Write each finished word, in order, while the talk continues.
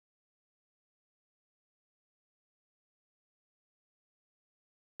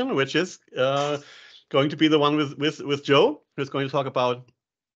which is going to be the one with Joe, who's going to talk about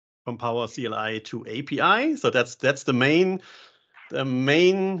from PowerCLI to API. So that's the main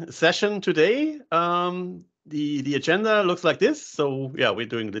session today. The agenda looks like this. So yeah, we're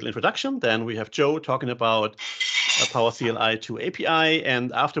doing a little introduction. Then we have Joe talking about PowerCLI to API,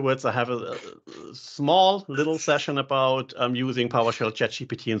 and afterwards I have a small little session about using PowerShell,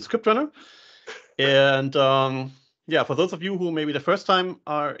 ChatGPT, and ScriptRunner. And yeah, for those of you who maybe the first time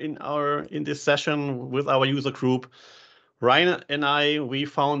are in this session with our user group, Ryan and we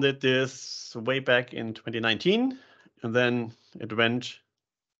founded this way back in 2019, and then it went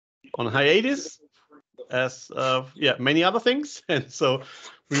on hiatus as many other things. And so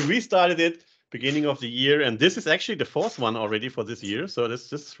we restarted it beginning of the year, and this is actually the fourth one already for this year. So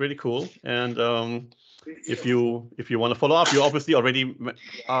this is really cool. And if you want to follow up, you obviously already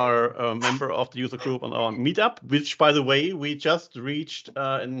are a member of the user group on our meetup, which, by the way, we just reached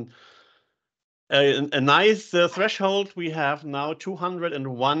a nice threshold. We have now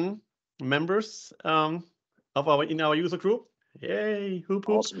 201 members in our user group. Yay! Hoop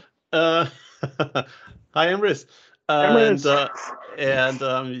hoop. Awesome. Hi, Emrys. And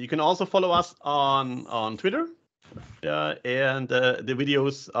you can also follow us on Twitter. And the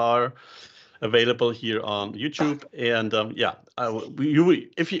videos are available here on YouTube. And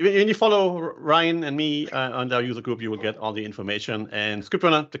if you follow Ryan and me on our user group, you will get all the information. And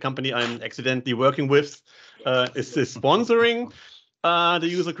ScriptRunner, the company I'm accidentally working with, is sponsoring the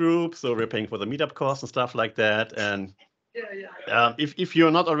user group. So we're paying for the meetup costs and stuff like that. And if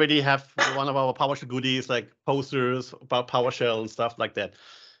you're not already have one of our PowerShell goodies like posters about PowerShell and stuff like that,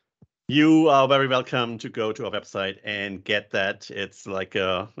 you are very welcome to go to our website and get that. It's like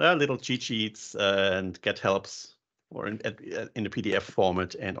little cheat sheets and get helps or in the PDF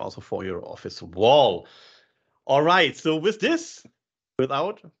format and also for your office wall. All right. So with this,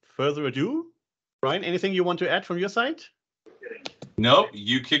 without further ado, Brian, anything you want to add from your side? Nope,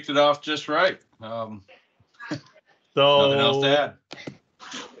 you kicked it off just right. So nothing else to add.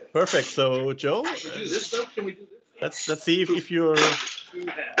 Perfect. So Joe, let's see if you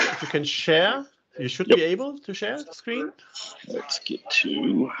can share. You should be able to share the screen. Let's get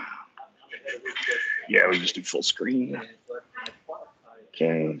to. Yeah, we just do full screen.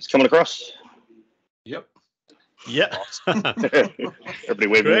 Okay, it's coming across. Yep. Yeah. Awesome. Everybody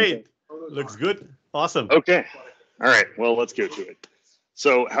waving. Great. Looks good. Awesome. Okay. All right. Well, let's go to it.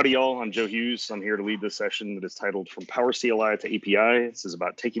 So howdy, y'all. I'm Joe Houges. I'm here to lead this session that is titled From PowerCLI to API. This is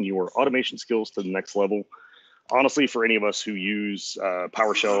about taking your automation skills to the next level. Honestly, for any of us who use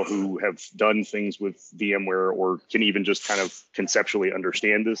PowerShell, who have done things with VMware, or can even just kind of conceptually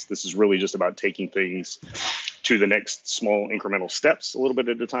understand this is really just about taking things to the next small incremental steps a little bit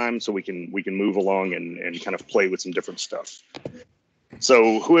at a time, so we can move along and kind of play with some different stuff.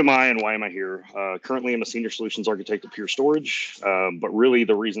 So who am I and why am I here? Currently, I'm a senior solutions architect at Pure Storage, but really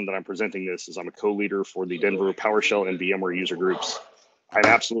the reason that I'm presenting this is I'm a co-leader for the Denver PowerShell and VMware user groups. I'm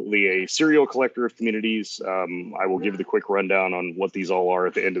absolutely a serial collector of communities. I will give the quick rundown on what these all are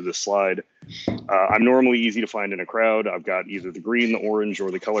at the end of this slide. I'm normally easy to find in a crowd. I've got either the green, the orange,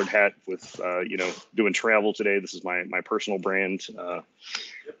 or the colored hat with, doing travel today. This is my personal brand.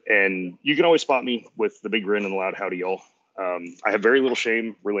 And you can always spot me with the big grin and the loud howdy, y'all. I have very little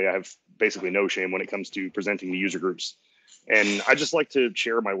shame. Really, I have basically no shame when it comes to presenting to user groups. And I just like to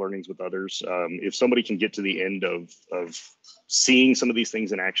share my learnings with others. If somebody can get to the end of seeing some of these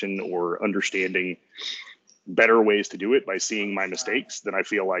things in action or understanding better ways to do it by seeing my mistakes, then I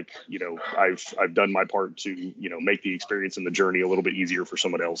feel like, I've done my part to, make the experience and the journey a little bit easier for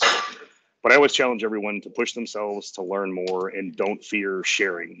someone else. But I always challenge everyone to push themselves to learn more and don't fear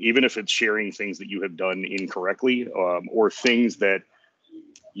sharing, even if it's sharing things that you have done incorrectly or things that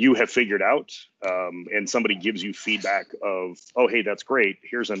you have figured out and somebody gives you feedback of, oh, hey, that's great.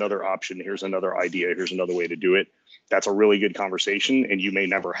 Here's another option. Here's another idea. Here's another way to do it. That's a really good conversation. And you may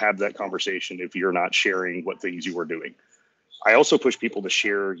never have that conversation if you're not sharing what things you are doing. I also push people to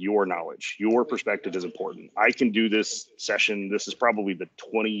share your knowledge. Your perspective is important. I can do this session. This is probably the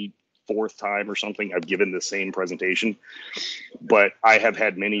 24th time or something I've given the same presentation, but I have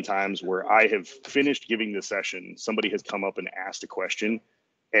had many times where I have finished giving the session. Somebody has come up and asked a question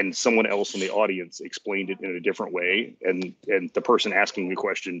and someone else in the audience explained it in a different way. And the person asking the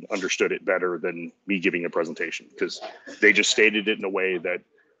question understood it better than me giving a presentation because they just stated it in a way that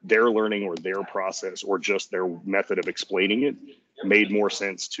their learning or their process or just their method of explaining it made more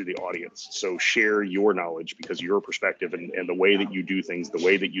sense to the audience. So share your knowledge because your perspective and the way that you do things, the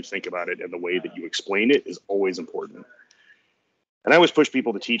way that you think about it and the way that you explain it is always important. And I always push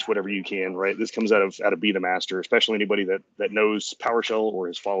people to teach whatever you can, right? This comes out of Be the Master, especially anybody that knows PowerShell or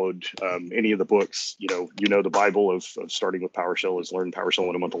has followed any of the books. You know the Bible of starting with PowerShell is Learn PowerShell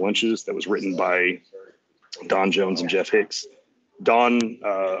in a Month of Lunches. That was written by Don Jones and Jeff Hicks. Don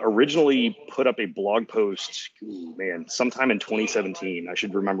originally put up a blog post, sometime in 2017. I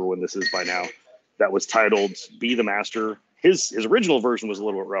should remember when this is by now. That was titled Be the Master. His original version was a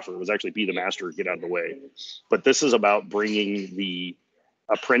little bit rougher. It was actually Be the Master, Get Out of the Way. But this is about bringing the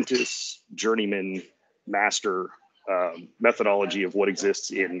apprentice, journeyman, master methodology of what exists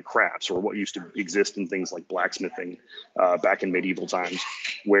in crafts, or what used to exist in things like blacksmithing back in medieval times,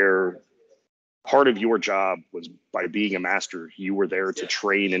 where part of your job was, by being a master, you were there to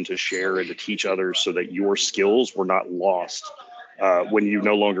train and to share and to teach others so that your skills were not lost when you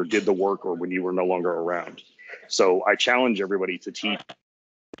no longer did the work or when you were no longer around. So I challenge everybody to teach.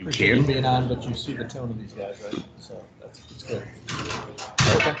 Appreciate you being on, but you see the tone of these guys, right? So it's good.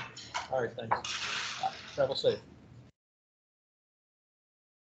 Okay. All right, thanks. Travel safe.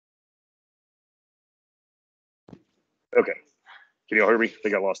 Okay. Can you all hear me? I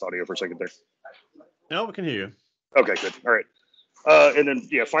think I lost audio for a second there. No, we can hear you. Okay, good. All right. And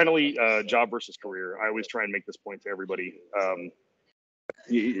then, finally, job versus career. I always try and make this point to everybody.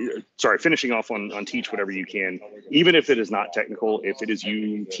 Finishing off on teach whatever you can, even if it is not technical, if it is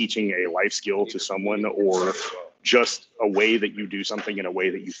you teaching a life skill to someone, or just a way that you do something in a way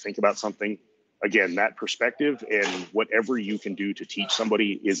that you think about something. Again, that perspective and whatever you can do to teach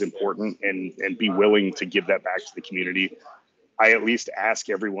somebody is important, and be willing to give that back to the community. I at least ask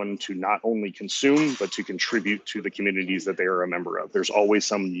everyone to not only consume, but to contribute to the communities that they are a member of. There's always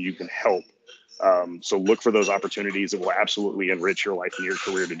someone you can help. So look for those opportunities. It will absolutely enrich your life and your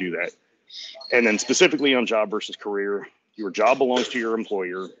career to do that. And then specifically on job versus career, your job belongs to your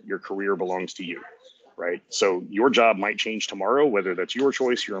employer, your career belongs to you, right? So your job might change tomorrow, whether that's your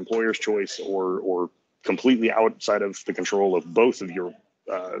choice, your employer's choice, or completely outside of the control of both of your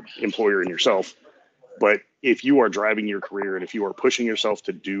employer and yourself. But if you are driving your career and if you are pushing yourself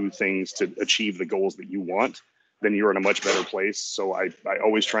to do things to achieve the goals that you want, then you're in a much better place. So I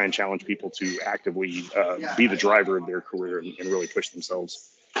always try and challenge people to actively be the driver of their career and really push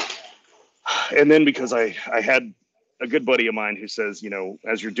themselves. And then, because I had a good buddy of mine who says,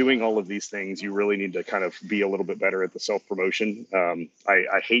 as you're doing all of these things, you really need to kind of be a little bit better at the self-promotion.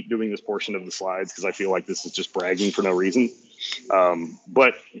 I hate doing this portion of the slides because I feel like this is just bragging for no reason.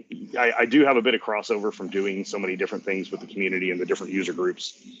 But I do have a bit of crossover from doing so many different things with the community and the different user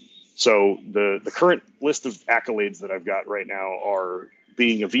groups. So the current list of accolades that I've got right now are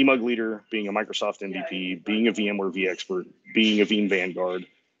being a VMUG leader, being a Microsoft MVP, being a VMware vExpert, being a Veeam Vanguard,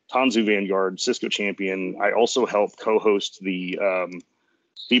 Tanzu Vanguard, Cisco Champion. I also help co-host the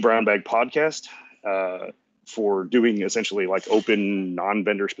Brown Bag podcast for doing essentially like open,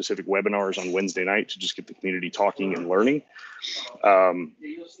 non-vendor specific webinars on Wednesday night to just get the community talking and learning.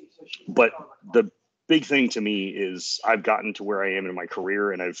 But the big thing to me is I've gotten to where I am in my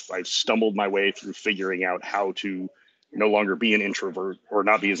career, and I've stumbled my way through figuring out how to no longer be an introvert, or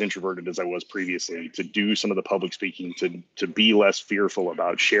not be as introverted as I was previously, to do some of the public speaking, to be less fearful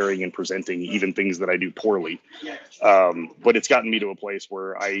about sharing and presenting even things that I do poorly. But it's gotten me to a place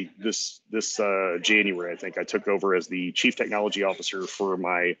where this January, I think I took over as the Chief Technology Officer for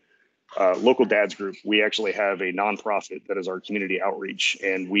my local dads group. We actually have a nonprofit that is our community outreach,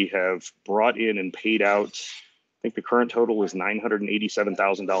 and we have brought in and paid out, I think the current total is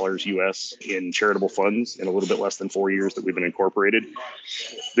 $987,000 US in charitable funds in a little bit less than 4 years that we've been incorporated.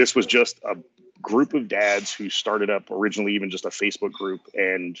 This was just a group of dads who started up originally even just a Facebook group,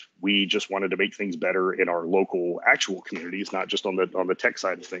 and we just wanted to make things better in our local actual communities, not just on the tech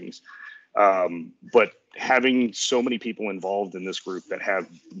side of things. But having so many people involved in this group that have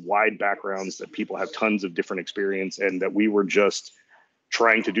wide backgrounds, that people have tons of different experience, and that we were just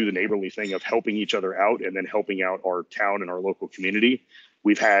trying to do the neighborly thing of helping each other out and then helping out our town and our local community,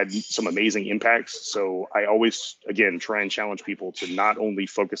 we've had some amazing impacts. So I always, again, try and challenge people to not only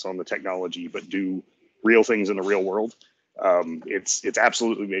focus on the technology, but do real things in the real world. It's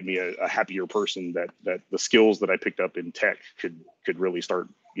absolutely made me a happier person that the skills that I picked up in tech could really start,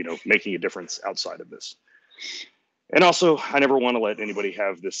 making a difference outside of this. And also, I never want to let anybody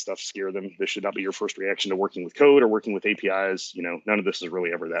have this stuff scare them. This should not be your first reaction to working with code or working with APIs. None of this is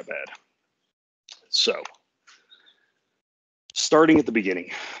really ever that bad. So, starting at the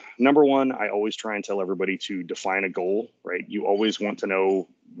beginning. Number one, I always try and tell everybody to define a goal, right? You always want to know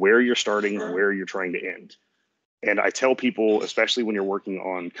where you're starting, where you're trying to end. And I tell people, especially when you're working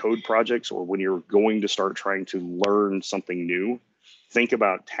on code projects or when you're going to start trying to learn something new, think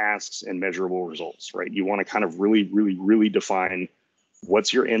about tasks and measurable results, right? You want to kind of really define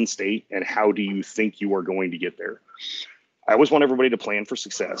what's your end state and how do you think you are going to get there. I always want everybody to plan for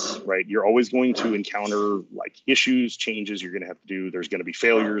success, right? You're always going to encounter like issues, changes you're going to have to do. There's going to be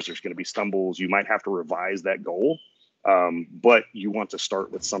failures. There's going to be stumbles. You might have to revise that goal, but you want to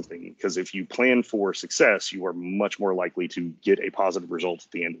start with something, because if you plan for success, you are much more likely to get a positive result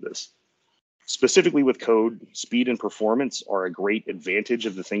at the end of this. Specifically with code, speed and performance are a great advantage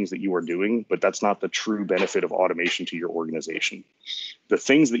of the things that you are doing, but that's not the true benefit of automation to your organization. The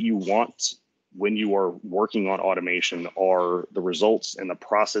things that you want when you are working on automation are the results and the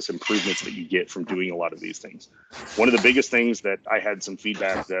process improvements that you get from doing a lot of these things. One of the biggest things that I had some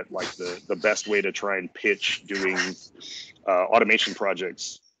feedback that like the best way to try and pitch doing automation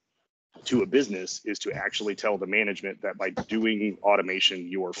projects to a business is to actually tell the management that by doing automation,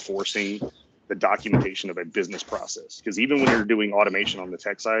 you are forcing the documentation of a business process. Because even when you're doing automation on the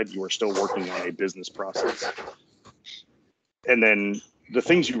tech side, you are still working on a business process. And then the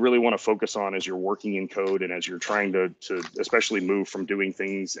things you really want to focus on as you're working in code and as you're trying to especially move from doing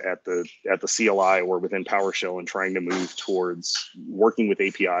things at the CLI or within PowerShell and trying to move towards working with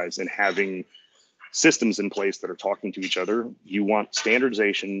APIs and having systems in place that are talking to each other. You want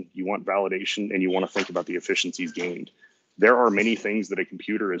standardization, you want validation, and you want to think about the efficiencies gained. There are many things that a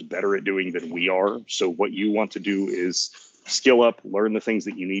computer is better at doing than we are. So what you want to do is skill up, learn the things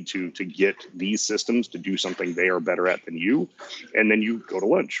that you need to get these systems to do something they are better at than you. And then you go to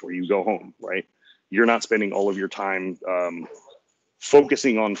lunch or you go home, right? You're not spending all of your time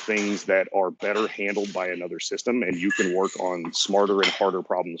focusing on things that are better handled by another system, and you can work on smarter and harder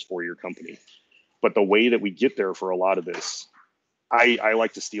problems for your company. But the way that we get there for a lot of this, I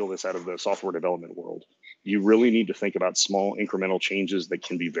like to steal this out of the software development world. You really need to think about small incremental changes that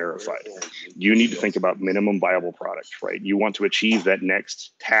can be verified. You need to think about minimum viable product, right? You want to achieve that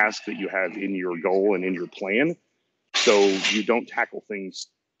next task that you have in your goal and in your plan. So you don't tackle things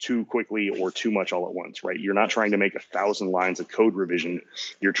too quickly or too much all at once, right? You're not trying to make 1,000 lines of code revision.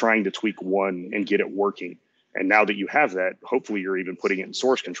 You're trying to tweak one and get it working. And now that you have that, hopefully you're even putting it in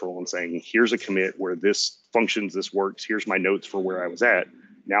source control and saying, here's a commit where this functions, this works. Here's my notes for where I was at.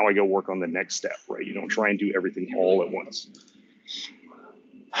 Now I go work on the next step, right? You don't try and do everything all at once.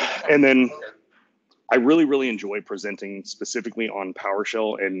 And then I really enjoy presenting specifically on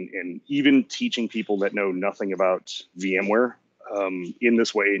PowerShell and even teaching people that know nothing about VMware in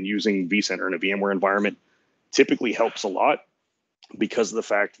this way, and using vCenter in a VMware environment typically helps a lot because of the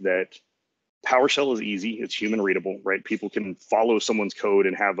fact that PowerShell is easy, it's human readable, right? People can follow someone's code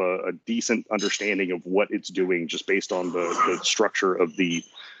and have a decent understanding of what it's doing just based on the structure of the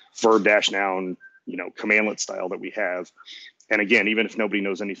verb-noun, commandlet style that we have. And again, even if nobody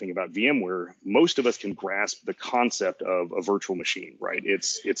knows anything about VMware, most of us can grasp the concept of a virtual machine, right?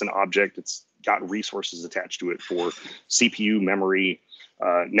 It's an object, it's got resources attached to it for CPU, memory,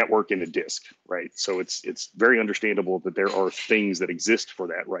 network, and a disk, right? So it's very understandable that there are things that exist for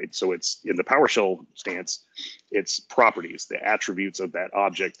that, right? So it's in the PowerShell stance, it's properties, the attributes of that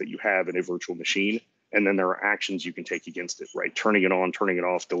object that you have in a virtual machine. And then there are actions you can take against it, right? Turning it on, turning it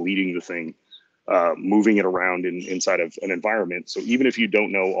off, deleting the thing, moving it around inside of an environment. So even if you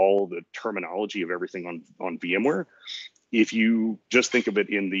don't know all the terminology of everything on VMware, if you just think of it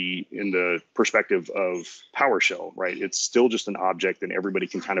in the perspective of PowerShell, right, it's still just an object, and everybody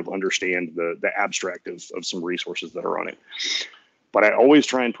can kind of understand the abstract of some resources that are on it. But I always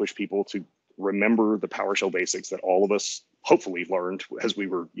try and push people to remember the PowerShell basics that all of us hopefully learned as we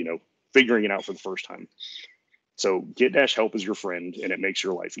were, figuring it out for the first time. So Git-help is your friend, and it makes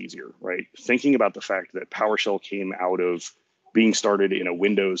your life easier, right? Thinking about the fact that PowerShell came out of being started in a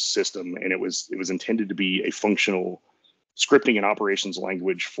Windows system, and it was intended to be a functional scripting and operations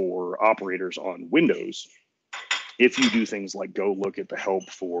language for operators on Windows. If you do things like go look at the help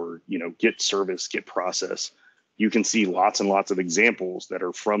for, Git service, Git process, you can see lots and lots of examples that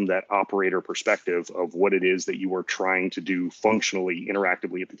are from that operator perspective of what it is that you are trying to do functionally,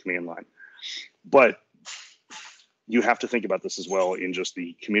 interactively at the command line. But you have to think about this as well in just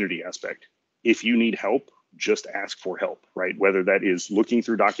the community aspect. If you need help, just ask for help, right? Whether that is looking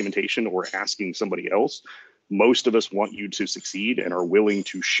through documentation or asking somebody else. Most of us want you to succeed and are willing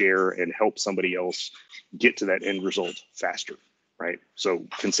to share and help somebody else get to that end result faster, right? So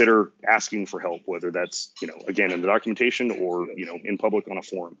consider asking for help, whether that's, again, in the documentation or, in public on a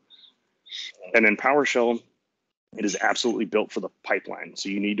forum. And then PowerShell, it is absolutely built for the pipeline. So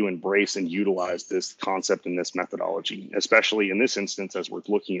you need to embrace and utilize this concept and this methodology, especially in this instance, as we're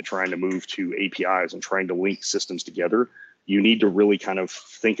looking at trying to move to APIs and trying to link systems together. You need to really kind of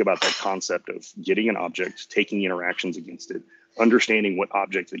think about that concept of getting an object, taking interactions against it, understanding what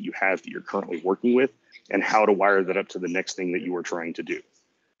object that you have that you're currently working with and how to wire that up to the next thing that you are trying to do.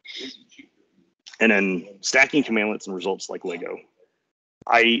 And then stacking commandlets and results like Lego.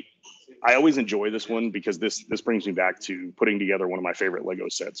 I always enjoy this one because this brings me back to putting together one of my favorite Lego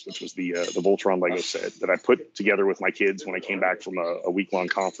sets, which was the Voltron Lego set that I put together with my kids when I came back from a week-long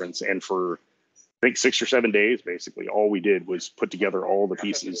conference. And for, I think, 6 or 7 days, basically, all we did was put together all the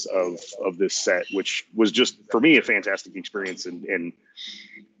pieces of this set, which was just, for me, a fantastic experience. And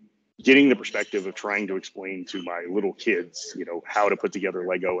getting the perspective of trying to explain to my little kids, you know, how to put together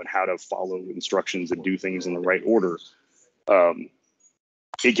Lego and how to follow instructions and do things in the right order.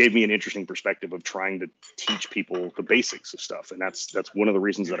 It gave me an interesting perspective of trying to teach people the basics of stuff. And that's one of the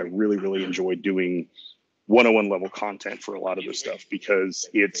reasons that I really, really enjoyed doing 101 level content for a lot of this stuff, because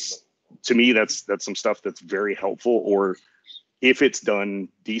it's, to me, that's some stuff that's very helpful, or if it's done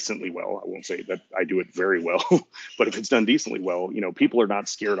decently well. I won't say that I do it very well, but if it's done decently well, you know, people are not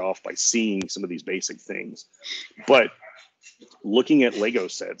scared off by seeing some of these basic things. But looking at Lego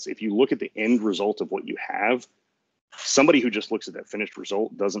sets, if you look at the end result of what you have, somebody who just looks at that finished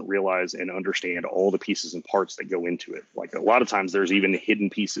result doesn't realize and understand all the pieces and parts that go into it. Like, a lot of times there's even hidden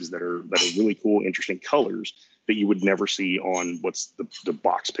pieces that are really cool, interesting colors that you would never see on what's the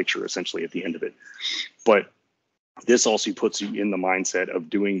box picture essentially at the end of it. But this also puts you in the mindset of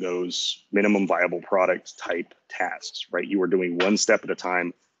doing those minimum viable product type tasks, right? You are doing one step at a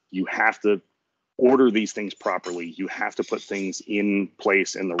time. You have to order these things properly. You have to put things in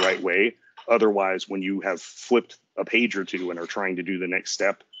place in the right way. Otherwise, when you have flipped a page or two and are trying to do the next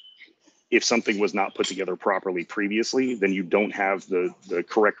step, if something was not put together properly previously, then you don't have the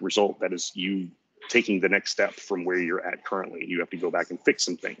correct result. That is you taking the next step from where you're at currently. You have to go back and fix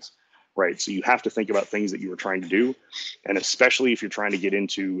some things. Right. So you have to think about things that you are trying to do. And especially if you're trying to get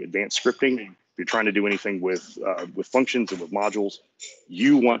into advanced scripting, if you're trying to do anything with functions and with modules,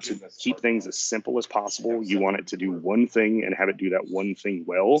 you want to keep things as simple as possible. You want it to do one thing and have it do that one thing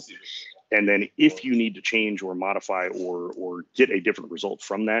well. And then if you need to change or modify or get a different result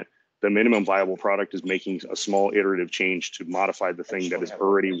from that, the minimum viable product is making a small iterative change to modify the thing that is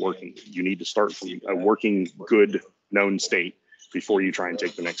already working. You need to start from a working, good, known state before you try and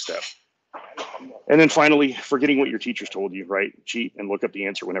take the next step. And then finally, forgetting what your teachers told you, right? Cheat and look up the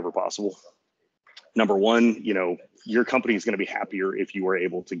answer whenever possible. Number one, you know, your company is going to be happier if you are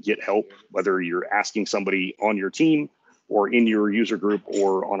able to get help, whether you're asking somebody on your team or in your user group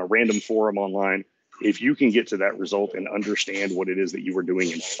or on a random forum online. If you can get to that result and understand what it is that you were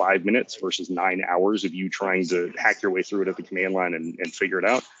doing in 5 minutes versus 9 hours of you trying to hack your way through it at the command line and figure it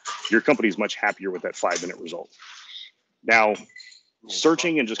out, your company is much happier with that 5-minute result. Now,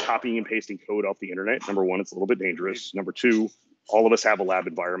 searching and just copying and pasting code off the internet, number one, it's a little bit dangerous. Number two, all of us have a lab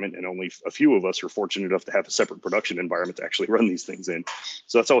environment and only a few of us are fortunate enough to have a separate production environment to actually run these things in.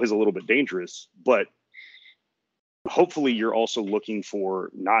 So that's always a little bit dangerous, but hopefully you're also looking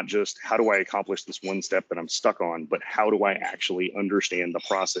for not just how do I accomplish this one step that I'm stuck on, but how do I actually understand the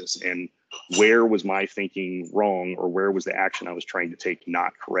process and where was my thinking wrong or where was the action I was trying to take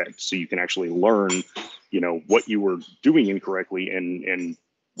not correct? So you can actually learn, you know, what you were doing incorrectly and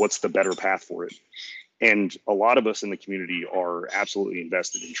what's the better path for it. And a lot of us in the community are absolutely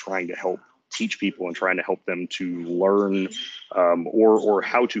invested in trying to help teach people and trying to help them to learn or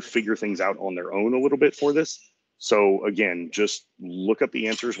how to figure things out on their own a little bit for this. So again, just look up the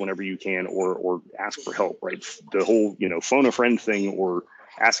answers whenever you can or ask for help, right? The whole, you know, phone a friend thing or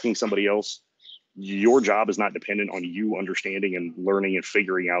asking somebody else, your job is not dependent on you understanding and learning and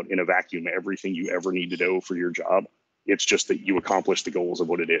figuring out in a vacuum everything you ever need to know for your job. It's just that you accomplish the goals of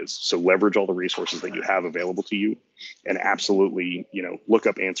what it is. So leverage all the resources that you have available to you and absolutely, you know, look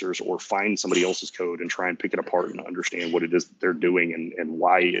up answers or find somebody else's code and try and pick it apart and understand what it is that they're doing and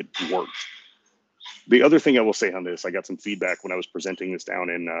why it works. The other thing I will say on this, I got some feedback when I was presenting this down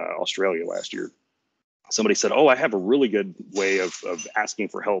in Australia last year. Somebody said, oh, I have a really good way of asking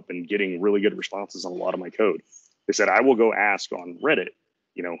for help and getting really good responses on a lot of my code. They said, I will go ask on Reddit,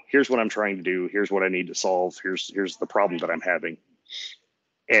 you know, here's what I'm trying to do. Here's what I need to solve. Here's the problem that I'm having.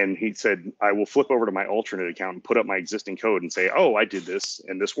 And he said, I will flip over to my alternate account and put up my existing code and say, oh, I did this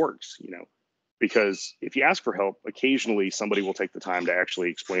and this works, you know. Because if you ask for help, occasionally somebody will take the time to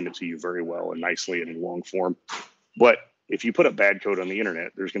actually explain it to you very well and nicely and in long form. But if you put up bad code on the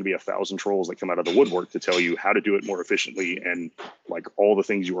internet, there's going to be 1,000 trolls that come out of the woodwork to tell you how to do it more efficiently and like all the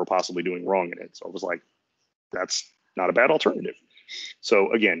things you were possibly doing wrong in it. So I was like, that's not a bad alternative.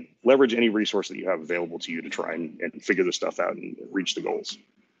 So again, leverage any resource that you have available to you to try and figure this stuff out and reach the goals.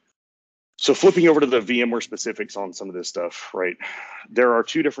 So flipping over to the VMware specifics on some of this stuff, right? There are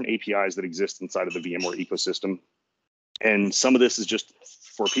 2 different APIs that exist inside of the VMware ecosystem. And some of this is just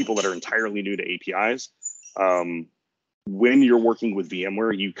for people that are entirely new to APIs. When you're working with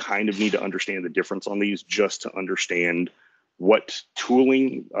VMware, you kind of need to understand the difference on these just to understand what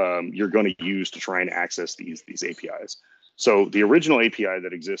tooling you're going to use to try and access these APIs. So the original API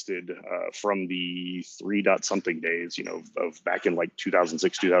that existed from the 3.something days, of back in like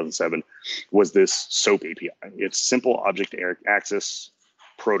 2006, 2007, was this SOAP API. It's Simple Object Access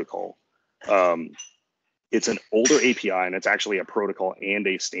Protocol. It's an older API, and it's actually a protocol and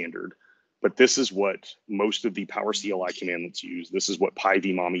a standard. But this is what most of the PowerCLI commandlets use. This is what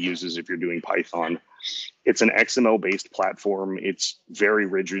PyVMami uses if you're doing Python. It's an XML-based platform. It's very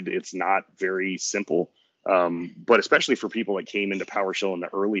rigid. It's not very simple. But especially for people that came into PowerShell in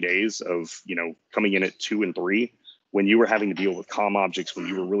the early days of, coming in at 2 and 3, when you were having to deal with COM objects, when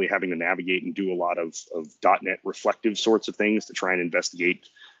you were really having to navigate and do a lot of .NET reflective sorts of things to try and investigate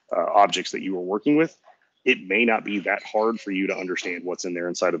objects that you were working with, it may not be that hard for you to understand what's in there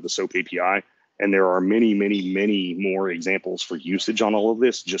inside of the SOAP API. And there are many, many, many more examples for usage on all of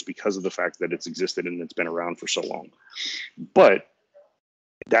this just because of the fact that it's existed and it's been around for so long. But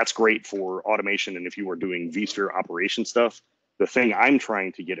that's great for automation. And if you are doing vSphere operation stuff, the thing I'm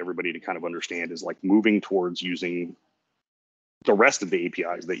trying to get everybody to kind of understand is like moving towards using the rest of the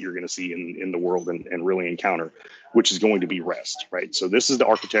APIs that you're going to see in the world and really encounter, which is going to be REST, right? So this is the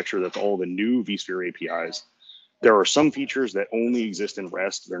architecture that's all the new vSphere APIs. There are some features that only exist in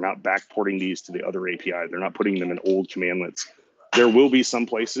REST. They're not backporting these to the other API. They're not putting them in old commandlets. There will be some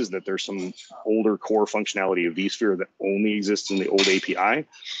places that there's some older core functionality of vSphere that only exists in the old API.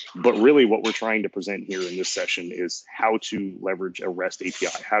 But really what we're trying to present here in this session is how to leverage a REST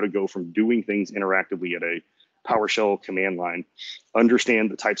API, how to go from doing things interactively at a PowerShell command line,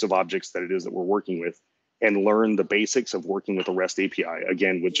 understand the types of objects that it is that we're working with, and learn the basics of working with a REST API,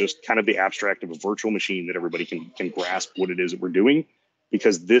 again, with just kind of the abstract of a virtual machine that everybody can grasp what it is that we're doing,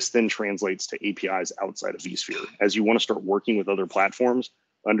 because this then translates to APIs outside of vSphere. As you want to start working with other platforms,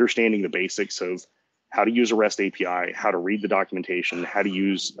 understanding the basics of how to use a REST API, how to read the documentation, how to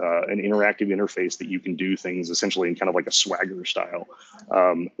use an interactive interface that you can do things essentially in kind of like a Swagger style.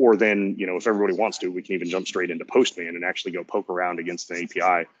 Or then, if everybody wants to, we can even jump straight into Postman and actually go poke around against an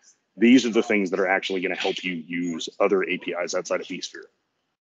API. These are the things that are actually going to help you use other APIs outside of vSphere.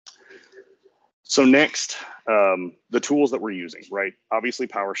 So next, the tools that we're using, right? Obviously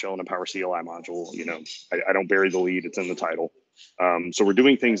PowerShell and a PowerCLI module, I don't bury the lead, it's in the title. So we're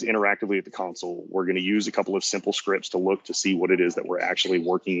doing things interactively at the console. We're going to use a couple of simple scripts to look to see what it is that we're actually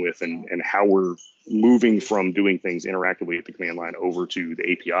working with and how we're moving from doing things interactively at the command line over to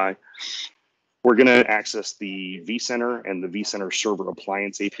the API. We're going to access the vCenter and the vCenter server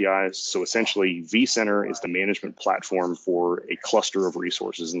appliance APIs. So essentially, vCenter is the management platform for a cluster of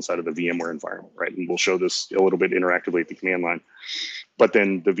resources inside of the VMware environment, right? And we'll show this a little bit interactively at the command line. But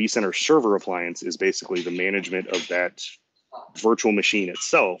then the vCenter server appliance is basically the management of that virtual machine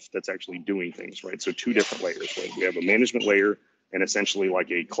itself that's actually doing things, right? So 2 different layers, right? We have a management layer and essentially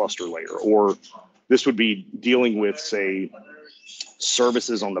like a cluster layer, or this would be dealing with, say,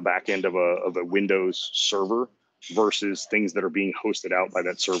 services on the back end of a Windows server versus things that are being hosted out by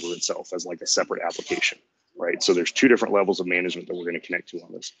that server itself as like a separate application, right? So there's 2 different levels of management that we're going to connect to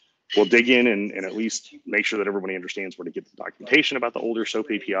on this. We'll dig in and at least make sure that everybody understands where to get the documentation about the older SOAP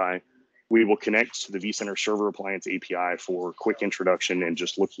API. We will connect to the vCenter server appliance API for quick introduction and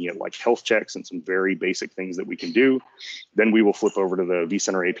just looking at like health checks and some very basic things that we can do. Then we will flip over to the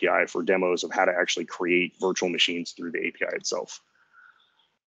vCenter API for demos of how to actually create virtual machines through the API itself.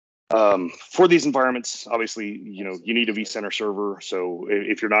 For these environments, obviously, you need a vCenter server. So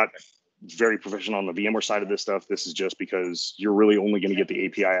if you're not very proficient on the VMware side of this stuff, this is just because you're really only going to get the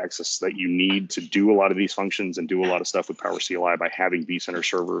API access that you need to do a lot of these functions and do a lot of stuff with PowerCLI by having vCenter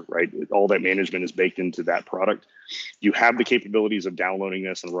server, right? All that management is baked into that product. You have the capabilities of downloading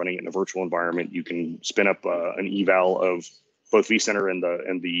this and running it in a virtual environment. You can spin up an eval of both vCenter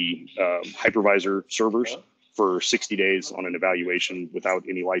and the hypervisor servers for 60 days on an evaluation without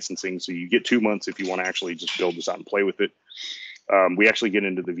any licensing. So you get 2 months if you want to actually just build this out and play with it. We actually get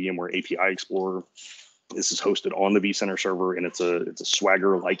into the VMware API Explorer. This is hosted on the vCenter server, and it's a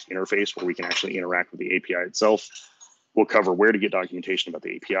Swagger-like interface where we can actually interact with the API itself. We'll cover where to get documentation about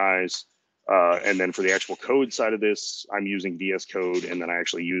the APIs. And then for the actual code side of this, I'm using VS Code, and then I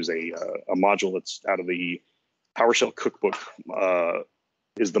actually use a module that's out of the PowerShell Cookbook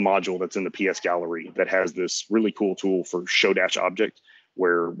is the module that's in the PS Gallery that has this really cool tool for show dash object,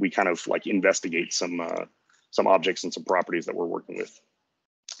 where we kind of like investigate some objects and some properties that we're working with.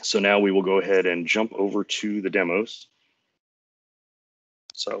 So now we will go ahead and jump over to the demos.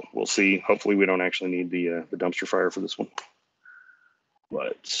 So we'll see. Hopefully we don't actually need the dumpster fire for this one.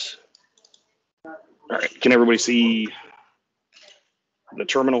 But all right, can everybody see the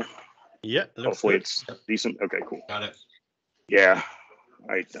terminal? Yeah, looks Hopefully good. it's decent. Okay, cool. Got it. Yeah,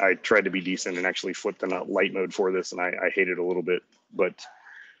 I tried to be decent and actually flipped on light mode for this, and I hate it a little bit. But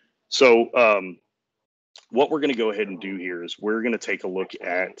so what we're going to go ahead and do here is we're going to take a look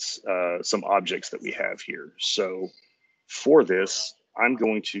at some objects that we have here. So for this, I'm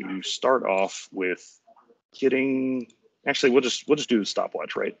going to start off with getting. Actually, we'll just do the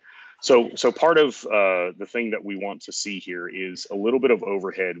stopwatch, right? So part of the thing that we want to see here is a little bit of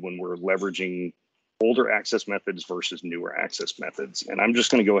overhead when we're leveraging older access methods versus newer access methods. And I'm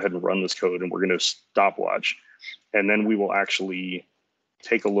just going to go ahead and run this code, and we're going to stopwatch, and then we will actually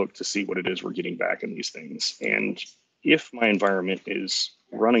take a look to see what it is we're getting back in these things. And if my environment is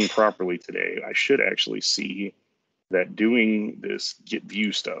running properly today, I should actually see that doing this get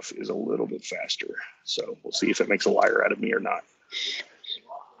view stuff is a little bit faster. So we'll see if it makes a liar out of me or not.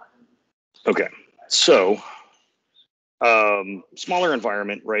 Okay, so smaller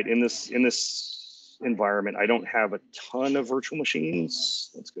environment, right? In this environment, I don't have a ton of virtual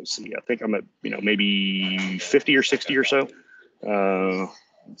machines. Let's go see. I think I'm at maybe 50 or 60 or so.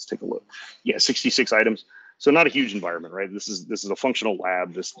 Let's take a look. Yeah, 66 items. So not a huge environment, right? This is a functional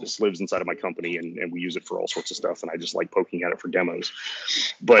lab. This lives inside of my company, and we use it for all sorts of stuff. And I just like poking at it for demos.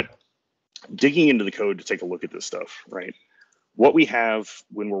 But digging into the code to take a look at this stuff, right? What we have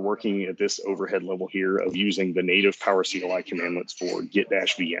when we're working at this overhead level here of using the native PowerCLI commandlets for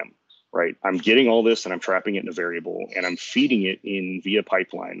get-vm, right? I'm getting all this and I'm trapping it in a variable, and I'm feeding it in via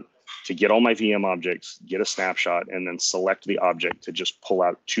pipeline to get all my VM objects, get a snapshot, and then select the object to just pull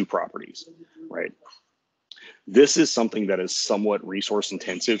out two properties, right? This is something that is somewhat resource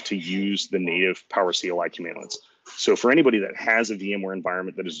intensive to use the native PowerCLI commandlets. So for anybody that has a VMware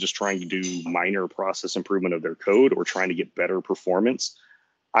environment that is just trying to do minor process improvement of their code or trying to get better performance,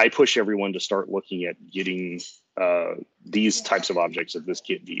 I push everyone to start looking at getting these types of objects of this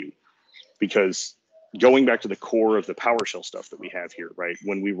get view. Because going back to the core of the PowerShell stuff that we have here, right?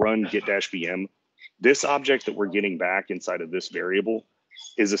 When we run get-vm, this object that we're getting back inside of this variable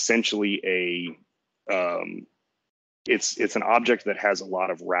is essentially it's an object that has a lot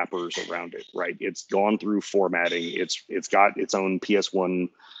of wrappers around it, right? It's gone through formatting. It's got its own PS1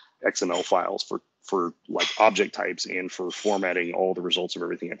 XML files for like object types and for formatting all the results of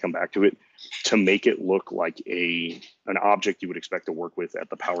everything that come back to it to make it look like an object you would expect to work with at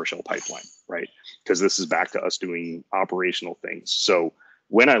the PowerShell pipeline, right? Because this is back to us doing operational things. So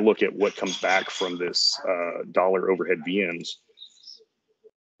when I look at what comes back from this dollar overhead VMs,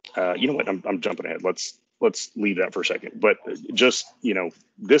 you know what? I'm jumping ahead. Let's leave that for a second. But just,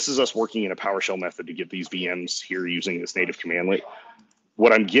 this is us working in a PowerShell method to get these VMs here using this native commandlet.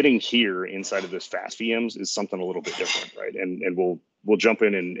 What I'm getting here inside of this fast VMs is something a little bit different, right? And we'll jump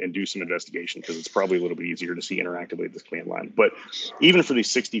in and do some investigation because it's probably a little bit easier to see interactively at this command line. But even for these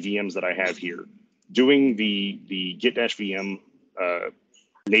 60 VMs that I have here, doing the get-vm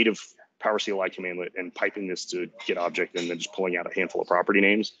native PowerCLI commandlet and piping this to get object and then just pulling out a handful of property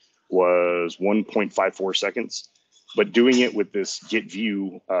names was 1.54 seconds. But doing it with this get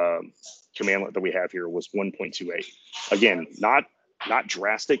view commandlet that we have here was 1.28. Again, not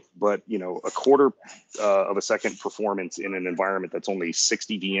drastic, but a quarter of a second performance in an environment that's only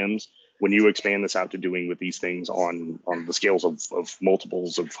 60 VMs. When you expand this out to doing with these things on the scales of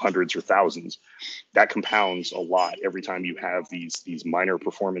multiples of hundreds or thousands, that compounds a lot every time you have these minor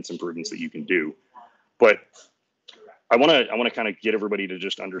performance improvements that you can do. But I want to kind of get everybody to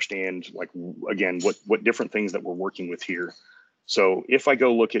just understand, like, again, what different things that we're working with here. So if I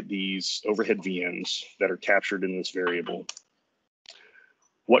go look at these overhead VMs that are captured in this variable,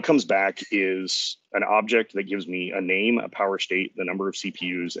 what comes back is an object that gives me a name, a power state, the number of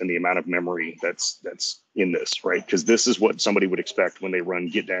CPUs, and the amount of memory that's in this, right? Because this is what somebody would expect when they run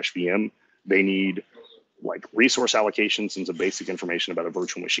get-vm. They need like resource allocations and some basic information about a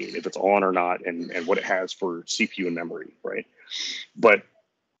virtual machine, if it's on or not, and what it has for CPU and memory, right? But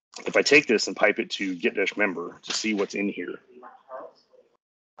if I take this and pipe it to get-member to see what's in here,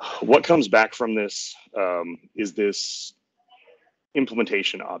 what comes back from this is this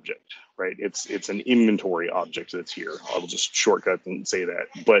implementation object, right? It's an inventory object that's here. I'll just shortcut and say that,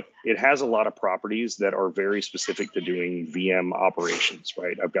 but it has a lot of properties that are very specific to doing VM operations,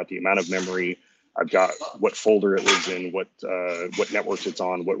 right? I've got the amount of memory, I've got what folder it lives in, what networks it's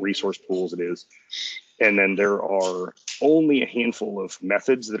on, what resource pools it is. And then there are only a handful of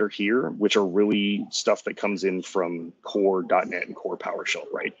methods that are here, which are really stuff that comes in from core .NET and core PowerShell,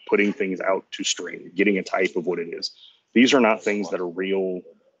 right? Putting things out to string, getting a type of what it is. These are not things that are real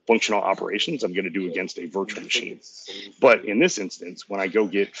functional operations I'm going to do against a virtual machine. But in this instance, when I go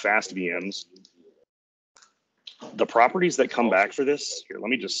get fast VMs, the properties that come back for this, here, let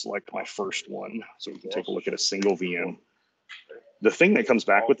me just select my first one so we can take a look at a single VM. The thing that comes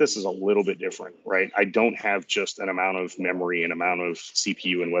back with this is a little bit different, right? I don't have just an amount of memory and amount of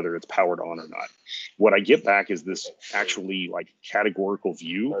CPU and whether it's powered on or not. What I get back is this actually like categorical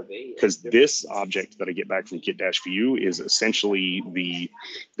view, because this object that I get back from get-view is essentially the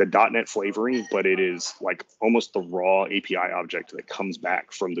 .NET flavoring, but it is like almost the raw API object that comes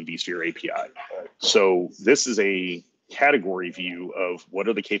back from the vSphere API. So this is a category view of what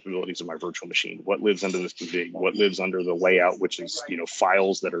are the capabilities of my virtual machine, what lives under this config, what lives under the layout, which is, you know,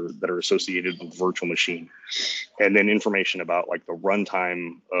 files that are associated with the virtual machine, and then information about like the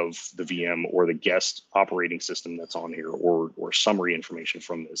runtime of the VM or the guest operating system that's on here, or summary information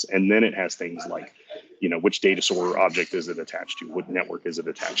from this. And then it has things like, you know, which data store object is it attached to, what network is it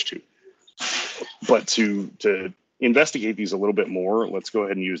attached to. But to investigate these a little bit more, let's go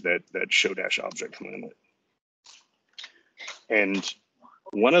ahead and use that show dash object commandlet. And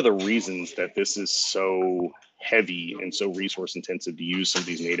one of the reasons that this is so heavy and so resource intensive to use some of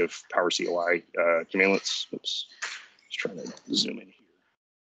these native PowerCLI commandlets, oops, just trying to zoom in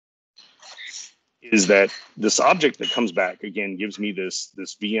here, is that this object that comes back, again, gives me this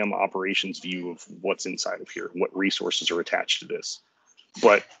VM operations view of what's inside of here, what resources are attached to this.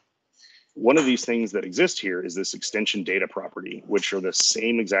 But one of these things that exist here is this extension data property, which are the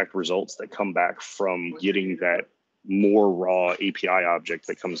same exact results that come back from getting that more raw API object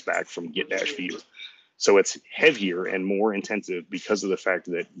that comes back from get-view. So it's heavier and more intensive because of the fact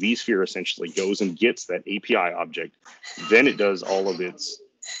that vSphere essentially goes and gets that API object. Then it does all of its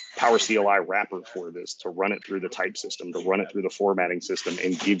PowerCLI wrapper for this to run it through the type system, to run it through the formatting system,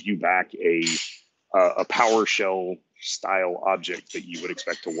 and give you back a PowerShell style object that you would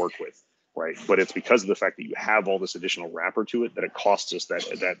expect to work with, right? But it's because of the fact that you have all this additional wrapper to it that it costs us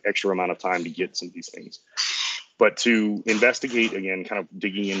that extra amount of time to get some of these things. But to investigate, again, kind of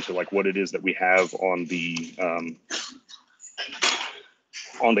digging into like what it is that we have on the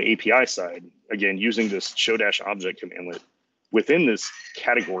API side, again, using this show dash object commandlet within this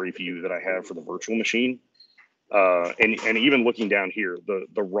category view that I have for the virtual machine, and even looking down here,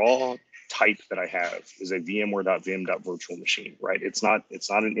 the raw type that I have is a VMware.vim.virtual machine, right? It's not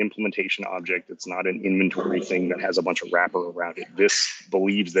an implementation object. It's not an inventory thing that has a bunch of wrapper around it. This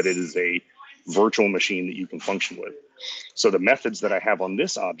believes that it is a virtual machine that you can function with. So the methods that I have on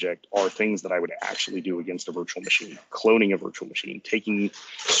this object are things that I would actually do against a virtual machine, cloning a virtual machine, taking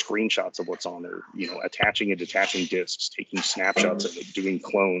screenshots of what's on there, you know, attaching and detaching disks, taking snapshots of it, doing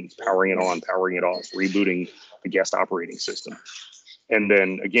clones, powering it on, powering it off, rebooting the guest operating system. And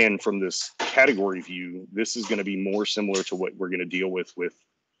then again, from this category view, this is going to be more similar to what we're going to deal with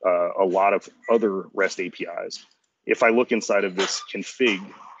a lot of other REST APIs. If I look inside of this config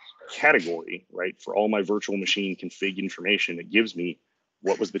category, right, for all my virtual machine config information, it gives me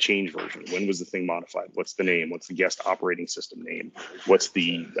what was the change version, when was the thing modified, what's the name, what's the guest operating system name, what's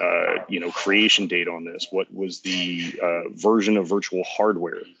the creation date on this, what was the version of virtual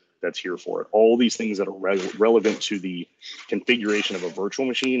hardware that's here for it. All these things that are relevant to the configuration of a virtual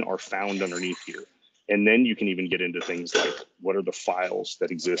machine are found underneath here. And then you can even get into things like what are the files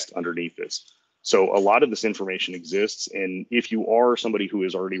that exist underneath this. So a lot of this information exists, and if you are somebody who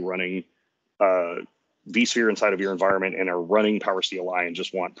is already running vSphere inside of your environment and are running PowerCLI and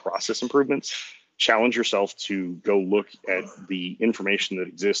just want process improvements, challenge yourself to go look at the information that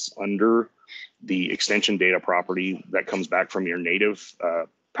exists under the extension data property that comes back from your native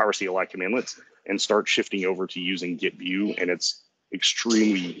PowerCLI commandlets and start shifting over to using get-view, and it's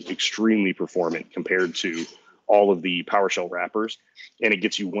extremely performant compared to all of the PowerShell wrappers, and it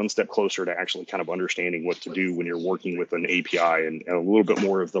gets you one step closer to actually kind of understanding what to do when you're working with an API and a little bit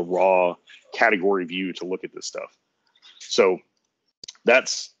more of the raw category view to look at this stuff. So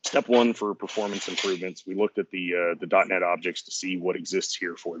that's step one for performance improvements. We looked at the .NET objects to see what exists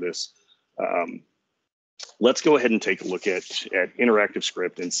here for this. Let's go ahead and take a look at interactive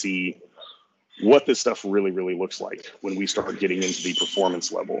script and see what this stuff really looks like when we start getting into the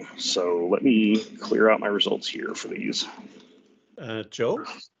performance level. So let me clear out my results here for these. Joe?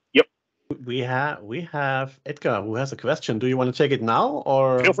 Yep. We have Edgar who has a question. Do you want to take it now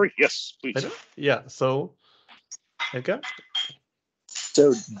or? Feel free. Yes, please. Yeah. So, Edgar.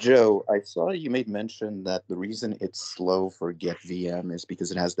 So Joe, I saw you made mention that the reason it's slow for get VM is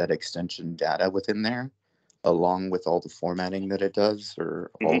because it has that extension data within there, along with all the formatting that it does or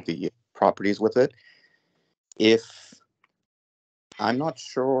all the properties with it. If I'm not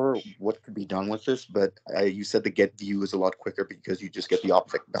sure what could be done with this, but you said the get view is a lot quicker because you just get the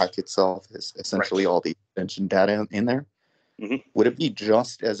object back itself, is essentially all the extension data in there. Mhm. Would it be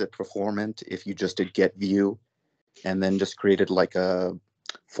just as performant if you just did get view and then just created like a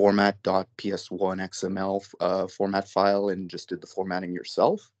format.ps1 XML format file and just did the formatting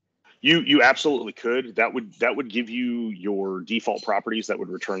yourself? You absolutely could. That would give you your default properties that would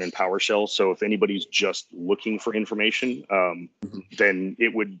return in PowerShell. So if anybody's just looking for information, then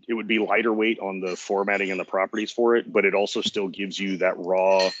it would be lighter weight on the formatting and the properties for it, but it also still gives you that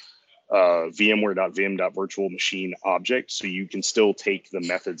raw VMware.vim.virtual machine object, so you can still take the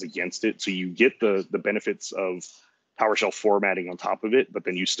methods against it. So you get the benefits of PowerShell formatting on top of it, but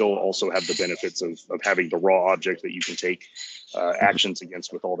then you still also have the benefits of having the raw object that you can take actions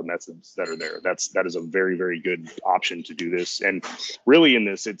against with all the methods that are there. That is a very, very good option to do this. And really in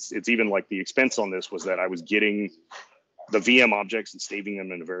this, it's even like the expense on this was that I was getting the VM objects and saving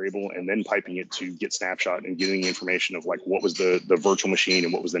them in a variable and then piping it to get snapshot and getting information of like what was the virtual machine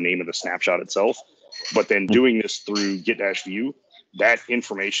and what was the name of the snapshot itself. But then doing this through get-view, that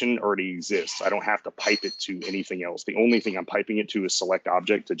information already exists. I don't have to pipe it to anything else. The only thing I'm piping it to is select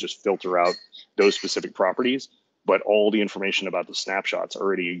object to just filter out those specific properties. But all the information about the snapshots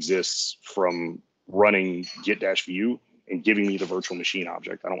already exists from running get-view and giving me the virtual machine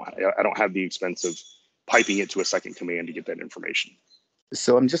object. I don't have the expense of piping it to a second command to get that information.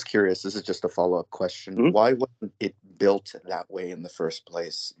 So I'm just curious, this is just a follow-up question. Mhm. Why wasn't it built that way in the first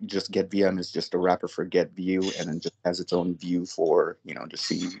place? Just get VM is just a wrapper for get view and then just has its own view for, to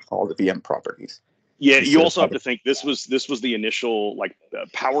see all the VM properties. Yeah, you also have to think this was the initial, like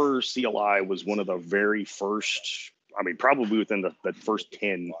PowerCLI was one of the very first, I mean, probably within the first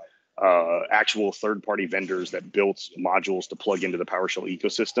 10 actual third-party vendors that built modules to plug into the PowerShell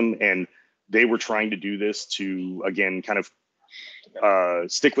ecosystem. And they were trying to do this to, again, kind of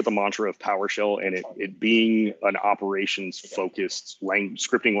stick with the mantra of PowerShell and it being an operations-focused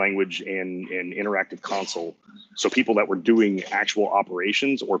scripting language and interactive console. So people that were doing actual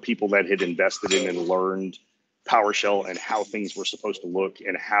operations or people that had invested in and learned PowerShell and how things were supposed to look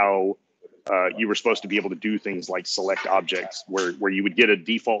and how you were supposed to be able to do things like select objects where you would get a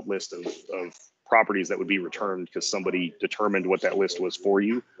default list of properties that would be returned because somebody determined what that list was for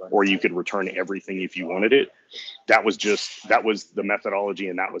you, or you could return everything if you wanted it. That was the methodology,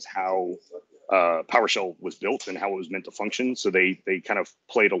 and that was how PowerShell was built and how it was meant to function. So they kind of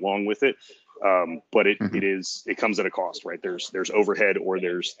played along with it, but it comes at a cost, right? There's overhead, or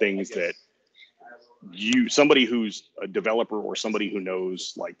there's things that somebody who's a developer or somebody who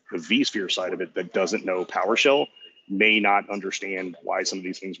knows like the vSphere side of it that doesn't know PowerShell may not understand why some of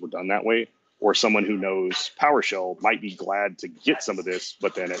these things were done that way. Or someone who knows PowerShell might be glad to get some of this,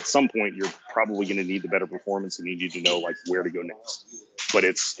 but then at some point you're probably going to need the better performance and you need to know like where to go next. But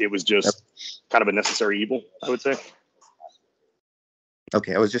it was just kind of a necessary evil, I would say.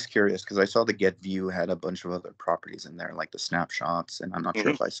 Okay, I was just curious because I saw the get view had a bunch of other properties in there, like the snapshots, and I'm not sure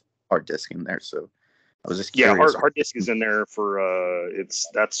if I saw hard disk in there. So I was just curious. Yeah, hard disk is in there for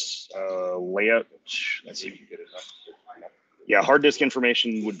that's layout. Let's see if you get it. Yeah, hard disk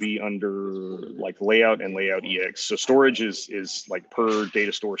information would be under like layout and layout EX. So storage is like per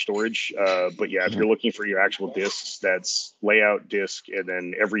data store storage. But yeah, if you're looking for your actual disks, that's layout disk, and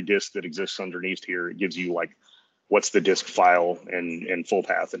then every disk that exists underneath here, it gives you like what's the disk file and full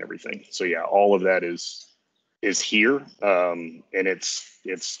path and everything. So yeah, all of that is here, and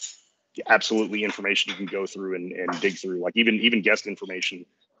it's absolutely information you can go through and dig through. Like even guest information.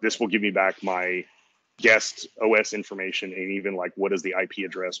 This will give me back my guest OS information and even like what is the IP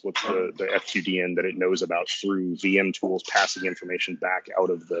address, what's the FQDN that it knows about through VM tools passing information back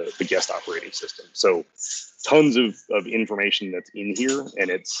out of the guest operating system. So tons of information that's in here, and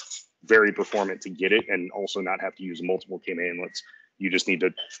it's very performant to get it and also not have to use multiple cmdlets. You just need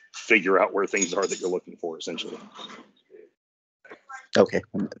to figure out where things are that you're looking for, essentially. Okay,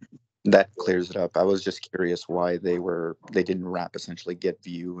 that clears it up. I was just curious why they didn't wrap essentially get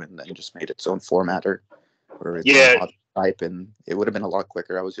view and then just made its own formatter or its own type, and it would have been a lot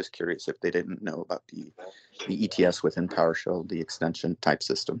quicker. I was just curious if they didn't know about the ETS within PowerShell, the extension type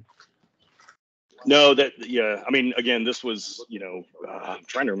system. No, I mean, again, this was, I'm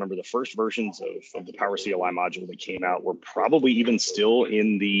trying to remember the first versions of the PowerCLI module that came out were probably even still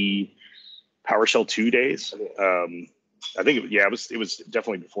in the PowerShell 2 days. I think it was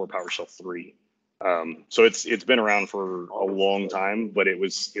definitely before PowerShell 3. So it's been around for a long time, but it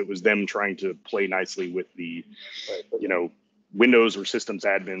was them trying to play nicely with the, Windows or systems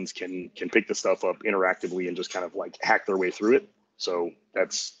admins can pick the stuff up interactively and just kind of like hack their way through it. So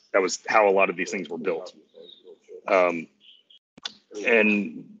that was how a lot of these things were built.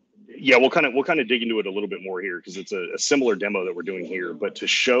 And yeah, we'll kind of dig into it a little bit more here because it's a similar demo that we're doing here, but to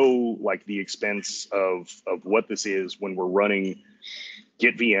show like the expense of what this is when we're running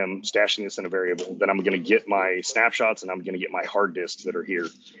get VM, stashing this in a variable, then I'm going to get my snapshots and I'm going to get my hard disks that are here.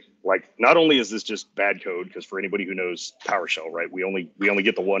 Like, not only is this just bad code, because for anybody who knows PowerShell, right, we only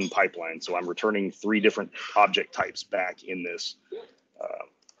get the one pipeline. So I'm returning 3 different object types back in this.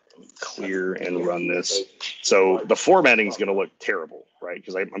 Clear and run this. So the formatting is going to look terrible, right?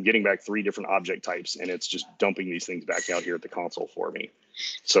 Because I'm getting back 3 different object types and it's just dumping these things back out here at the console for me.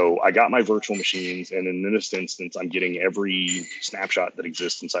 So I got my virtual machines, and in this instance, I'm getting every snapshot that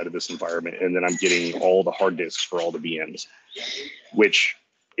exists inside of this environment, and then I'm getting all the hard disks for all the VMs, which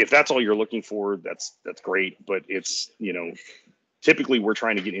if that's all you're looking for, that's great. But it's, you know, typically we're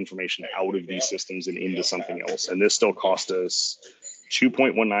trying to get information out of these systems and into something else. And this still cost us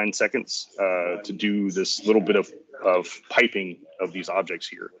 2.19 seconds to do this little bit of piping of these objects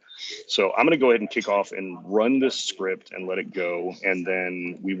here. So I'm going to go ahead and kick off and run this script and let it go. And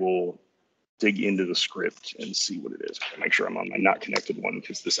then we will dig into the script and see what it is. Make sure I'm on my not connected one,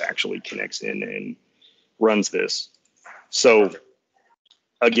 because this actually connects in and runs this. So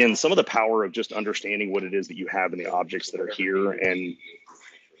again, some of the power of just understanding what it is that you have in the objects that are here, and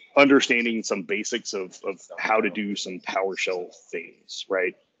understanding some basics of how to do some PowerShell things,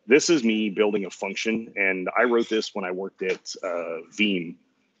 right? This is me building a function, and I wrote this when I worked at Veeam,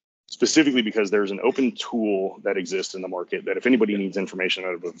 specifically because there's an open tool that exists in the market that if anybody needs information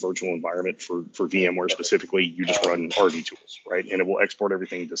out of a virtual environment for VMware specifically, you just run RV tools, right? And it will export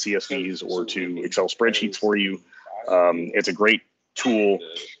everything to CSVs or to Excel spreadsheets for you. It's a great tool.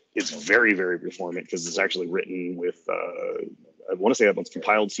 It's very, very performant because it's actually written with, I want to say that one's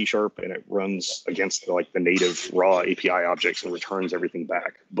compiled C#, and it runs against the native raw API objects and returns everything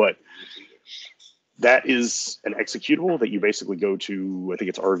back. But that is an executable that you basically go to, I think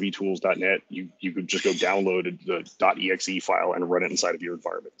it's rvtools.net. You could just go download the .exe file and run it inside of your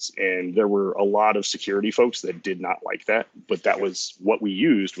environments. And there were a lot of security folks that did not like that, but that was what we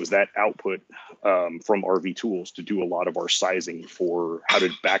used, was that output from RV Tools to do a lot of our sizing for how to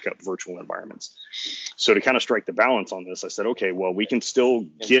back up virtual environments. So to kind of strike the balance on this, I said, okay, well, we can still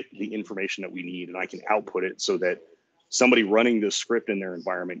get the information that we need, and I can output it so that somebody running this script in their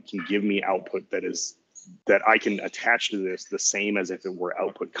environment can give me output that I can attach to this the same as if it were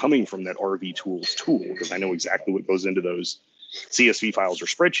output coming from that RV Tools tool, because I know exactly what goes into those CSV files or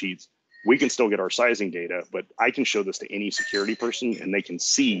spreadsheets. We can still get our sizing data, but I can show this to any security person and they can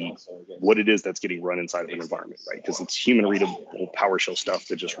see what it is that's getting run inside of an environment, right? Because it's human readable PowerShell stuff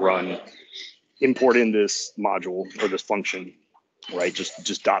that just run, import in this module or this function, right?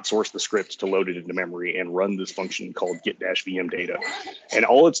 Just dot source the script to load it into memory and run this function called get-vm data. And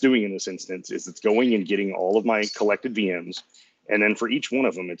all it's doing in this instance is it's going and getting all of my collected VMs. And then for each one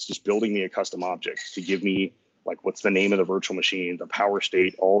of them, it's just building me a custom object to give me, like, what's the name of the virtual machine, the power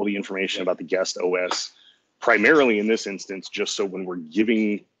state, all the information about the guest OS, primarily in this instance, just so when we're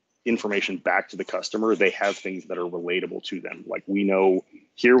giving information back to the customer, they have things that are relatable to them. Like, we know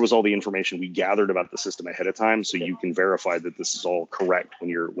here was all the information we gathered about the system ahead of time, so you can verify that this is all correct when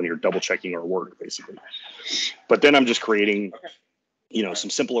you're double checking our work, basically. But then I'm just creating, you know, some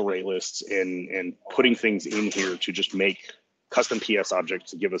simple array lists and putting things in here to just make custom PS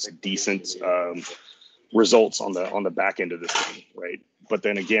objects to give us decent results on the back end of this thing, right? But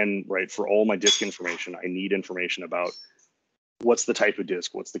then again, right, for all my disk information, I need information about what's the type of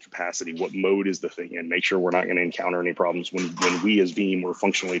disk, what's the capacity, what mode is the thing, and make sure we're not going to encounter any problems when we as Veeam were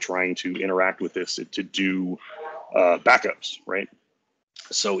functionally trying to interact with this to do backups, right?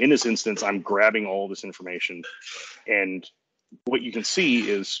 So in this instance, I'm grabbing all this information, and what you can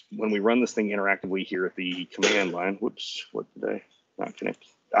see is when we run this thing interactively here at the command line, whoops, what did I not connect?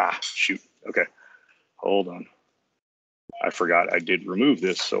 Ah, shoot, okay, hold on. I forgot I did remove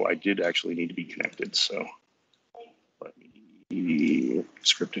this, so I did actually need to be connected, so let me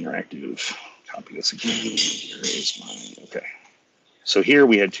script interactive, copy this again. Here is mine. Okay. So here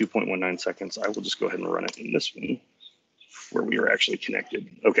we had 2.19 seconds. I will just go ahead and run it in this one where we are actually connected.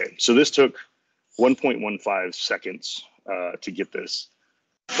 Okay. So this took 1.15 seconds to get this,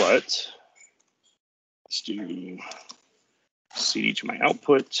 but let's do cd to my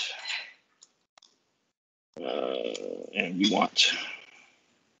output. And we want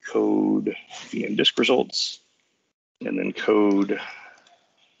code VM disk results. And then code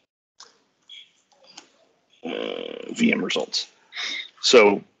VM results.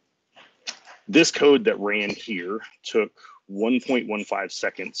 So this code that ran here took 1.15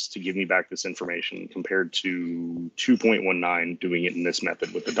 seconds to give me back this information compared to 2.19 doing it in this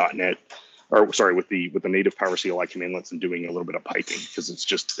method with the .NET or sorry, with the native PowerCLI commandlets and doing a little bit of piping because it's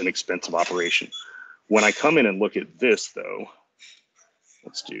just an expensive operation. When I come in and look at this though,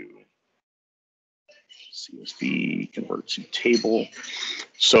 let's do CSV, convert to table.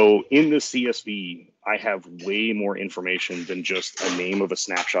 So in the CSV, I have way more information than just a name of a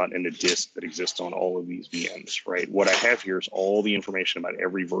snapshot and a disk that exists on all of these VMs, right? What I have here is all the information about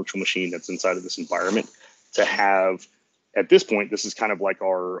every virtual machine that's inside of this environment to have. At this point, this is kind of like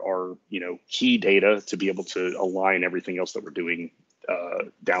our key data to be able to align everything else that we're doing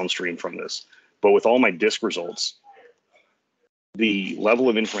downstream from this. But with all my disk results, the level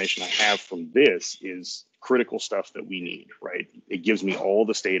of information I have from this is critical stuff that we need, right? It gives me all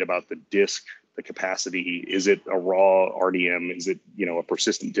the state about the disk, the capacity. Is it a raw RDM? Is it, a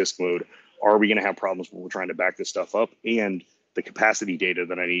persistent disk mode? Are we going to have problems when we're trying to back this stuff up? And the capacity data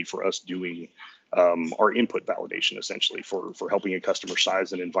that I need for us doing our input validation, essentially, for helping a customer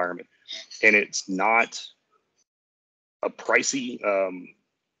size an environment. And it's not a pricey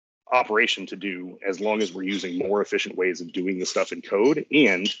operation to do as long as we're using more efficient ways of doing the stuff in code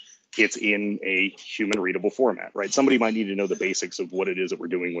and it's in a human readable format, right? Somebody might need to know the basics of what it is that we're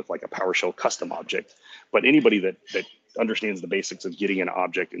doing with like a PowerShell custom object, but anybody that understands the basics of getting an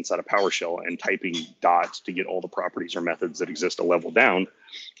object inside a PowerShell and typing dots to get all the properties or methods that exist a level down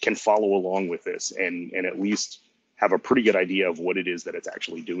can follow along with this and at least have a pretty good idea of what it is that it's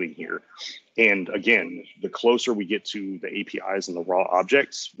actually doing here. And again, the closer we get to the APIs and the raw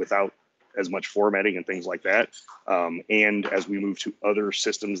objects without as much formatting and things like that, and as we move to other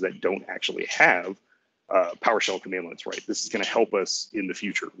systems that don't actually have PowerShell commandlets, right? This is going to help us in the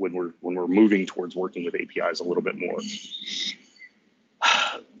future when we're moving towards working with APIs a little bit more.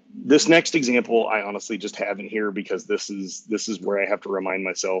 This next example, I honestly just have in here because this is where I have to remind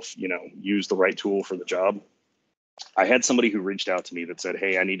myself, use the right tool for the job. I had somebody who reached out to me that said,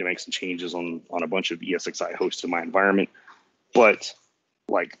 hey, I need to make some changes on a bunch of ESXi hosts in my environment, but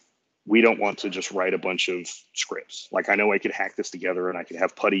like, we don't want to just write a bunch of scripts. Like, I know I could hack this together and I could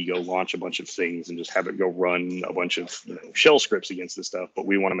have Putty go launch a bunch of things and just have it go run a bunch of shell scripts against this stuff, but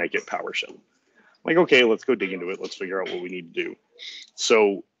we want to make it PowerShell. Like, okay, let's go dig into it. Let's figure out what we need to do.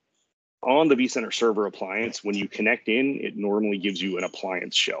 So on the vCenter server appliance, when you connect in, it normally gives you an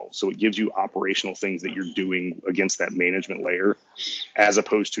appliance shell. So it gives you operational things that you're doing against that management layer, as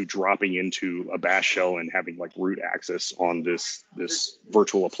opposed to dropping into a bash shell and having like root access on this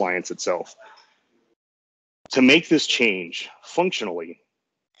virtual appliance itself. To make this change functionally,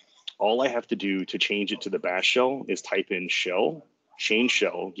 all I have to do to change it to the bash shell is type in shell, change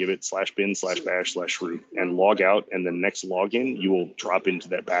shell, give it /bin/bash/root, and log out. And the next login, you will drop into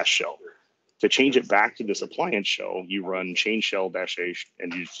that bash shell. To change it back to this appliance shell, you run change shell -a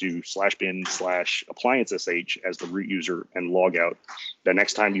and you do /bin/appliance/sh as the root user and log out. The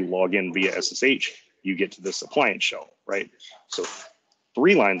next time you log in via SSH, you get to this appliance shell, right? So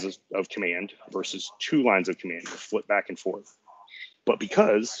 3 lines of command versus 2 lines of command, you flip back and forth. But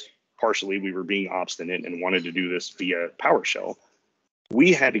because partially we were being obstinate and wanted to do this via PowerShell,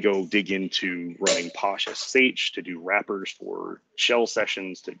 we had to go dig into running posh SSH to do wrappers for shell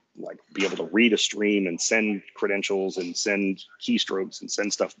sessions to like be able to read a stream and send credentials and send keystrokes and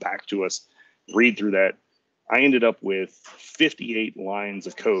send stuff back to us, read through that. I ended up with 58 lines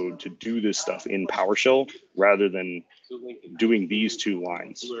of code to do this stuff in PowerShell rather than doing these 2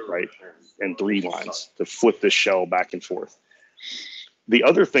 lines, right? And 3 lines to flip this shell back and forth. The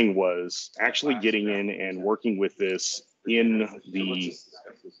other thing was actually getting in and working with this in the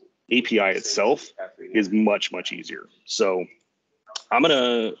API itself is much, much easier. So I'm going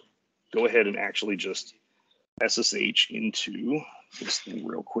to go ahead and actually just SSH into this thing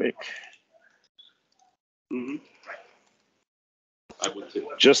real quick.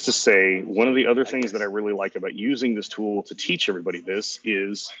 Just to say, one of the other things that I really like about using this tool to teach everybody this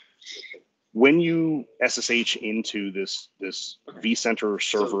is when you SSH into this vCenter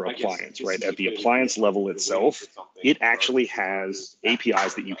server appliance, right, at the appliance level itself, it actually has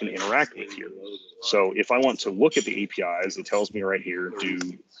APIs that you can interact with here. So if I want to look at the APIs, it tells me right here, do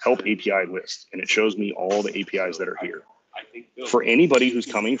help API list, and it shows me all the APIs that are here. For anybody who's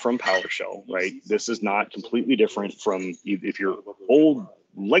coming from PowerShell, right, this is not completely different from if you're old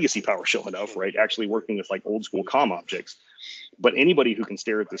legacy PowerShell enough, right, actually working with like old school COM objects. But anybody who can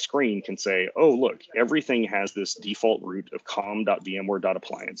stare at the screen can say, oh, look, everything has this default root of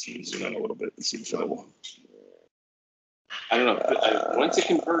com.vmware.appliance. You can zoom in a little bit and see if it'll. I don't know. Once it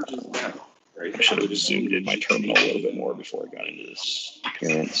converges down, right? I should have zoomed in my terminal a little bit more before I got into this.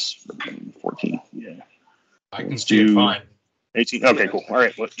 Appearance 14. Yeah. I can see it fine. 18. Okay, cool. All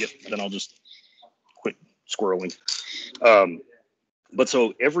right. Well, yep. Then I'll just quit squirreling. But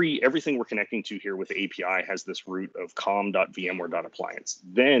so everything we're connecting to here with the API has this root of com.vmware.appliance.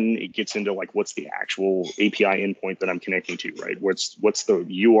 Then it gets into like, what's the actual API endpoint that I'm connecting to, right? What's the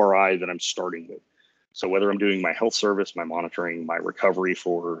URI that I'm starting with? So whether I'm doing my health service, my monitoring, my recovery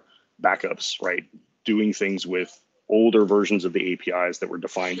for backups, right? Doing things with older versions of the APIs that were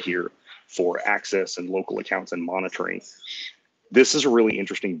defined here for access and local accounts and monitoring. This is a really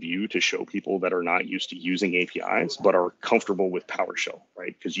interesting view to show people that are not used to using APIs, but are comfortable with PowerShell,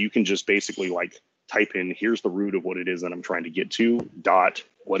 right? Because you can just basically like type in, here's the root of what it is that I'm trying to get to, dot,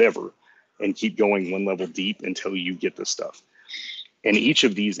 whatever, and keep going one level deep until you get this stuff. And each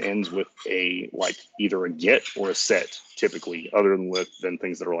of these ends with a like either a get or a set, typically, other than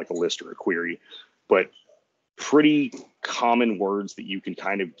things that are like a list or a query, but pretty common words that you can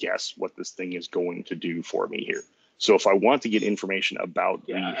kind of guess what this thing is going to do for me here. So if I want to get information about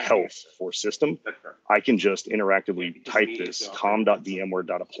the health for system, I can just interactively type this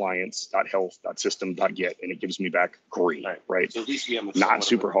com.vmware.appliance.health.system.get, and it gives me back green, right? Not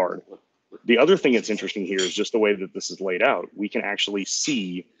super hard. The other thing that's interesting here is just the way that this is laid out. We can actually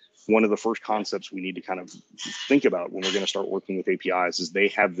see one of the first concepts we need to kind of think about when we're going to start working with APIs is they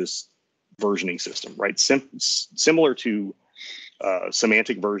have this versioning system, right? Similar to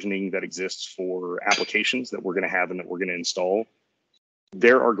semantic versioning that exists for applications that we're going to have and that we're going to install.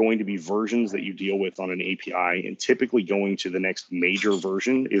 There are going to be versions that you deal with on an API, and typically going to the next major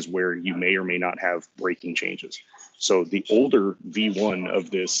version is where you may or may not have breaking changes. So the older V1 of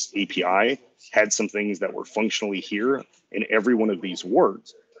this API had some things that were functionally here, and every one of these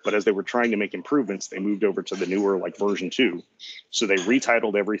worked. But as they were trying to make improvements, they moved over to the newer like version 2. So they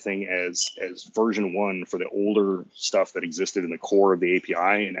retitled everything as version 1 for the older stuff that existed in the core of the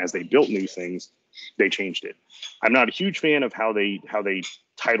API. And as they built new things, they changed it. I'm not a huge fan of how they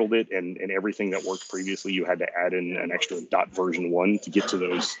titled it, and everything that worked previously, you had to add in an extra .version 1 to get to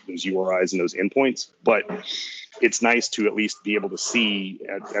those URIs and those endpoints. But it's nice to at least be able to see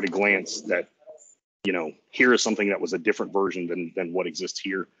at a glance that, you know, here is something that was a different version than what exists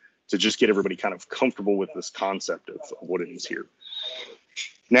here, to just get everybody kind of comfortable with this concept of what it is here.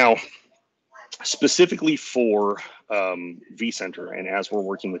 Now, specifically for vCenter, and as we're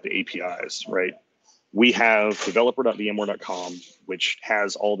working with the APIs, right, we have developer.vmware.com, which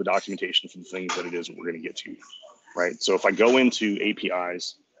has all the documentation for the things that it is that we're going to get to, right? So if I go into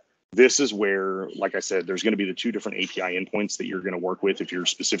APIs, this is where, like I said, there's going to be the two different API endpoints that you're going to work with if you're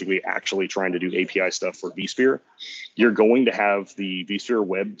specifically actually trying to do API stuff for vSphere. You're going to have the vSphere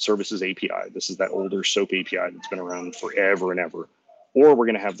Web Services API. This is that older SOAP API that's been around forever and ever. Or we're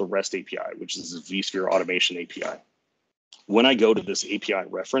going to have the REST API, which is the vSphere Automation API. When I go to this API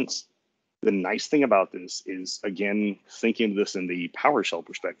reference, the nice thing about this is, again, thinking of this in the PowerShell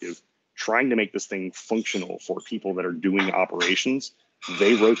perspective, trying to make this thing functional for people that are doing operations.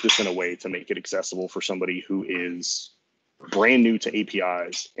 They wrote this in a way to make it accessible for somebody who is brand new to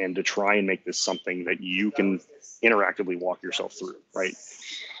APIs, and to try and make this something that you can interactively walk yourself through, right?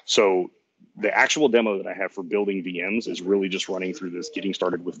 So the actual demo that I have for building VMs is really just running through this, getting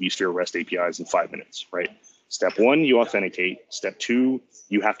started with vSphere REST APIs in 5 minutes, right? Step 1, you authenticate. Step 2,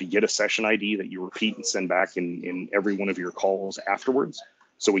 you have to get a session ID that you repeat and send back in every one of your calls afterwards.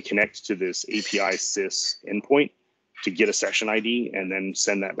 So we connect to this API sys endpoint to get a session ID, and then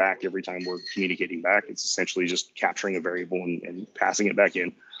send that back every time we're communicating back. It's essentially just capturing a variable and passing it back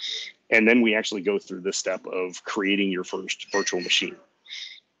in. And then we actually go through this step of creating your first virtual machine.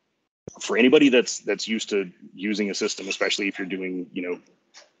 For anybody that's used to using a system, especially if you're doing, you know,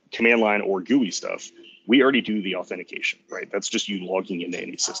 command line or GUI stuff, we already do the authentication, right? That's just you logging into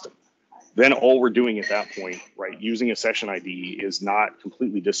any system. Then all we're doing at that point, right, using a session ID is not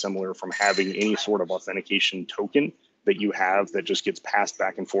completely dissimilar from having any sort of authentication token that you have that just gets passed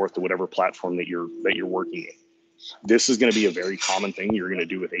back and forth to whatever platform that you're working in. This is going to be a very common thing you're going to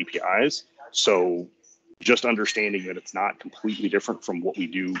do with APIs. So just understanding that it's not completely different from what we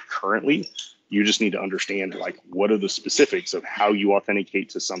do currently. You just need to understand, like, what are the specifics of how you authenticate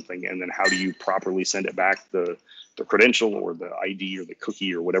to something, and then how do you properly send it back the credential or the ID or the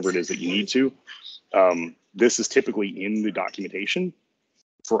cookie or whatever it is that you need to. This is typically in the documentation.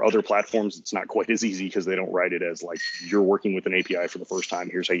 For other platforms, it's not quite as easy because they don't write it as like, you're working with an API for the first time,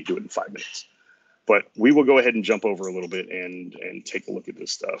 here's how you do it in 5 minutes. But we will go ahead and jump over a little bit and take a look at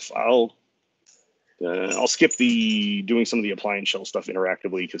this stuff. I'll skip doing some of the appliance shell stuff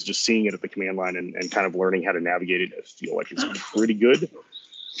interactively, because just seeing it at the command line and kind of learning how to navigate it, I feel like it's pretty good.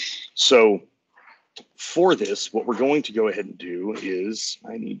 So for this, what we're going to go ahead and do is,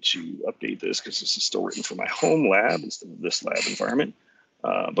 I need to update this because this is still written for my home lab instead of this lab environment.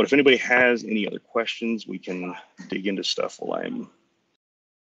 But if anybody has any other questions, we can dig into stuff while I'm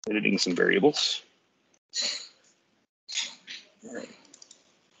editing some variables.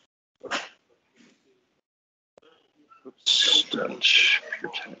 Oops, Dutch,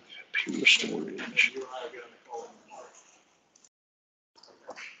 pure tech, pure storage.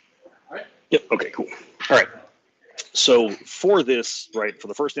 Yep, okay, cool. All right. So for this, right, for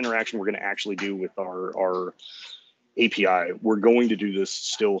the first interaction we're going to actually do with our API, we're going to do this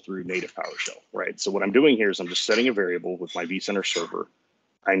still through native PowerShell, right? So what I'm doing here is I'm just setting a variable with my vCenter server.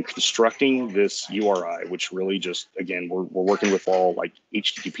 I'm constructing this URI, which really just, again, we're working with all like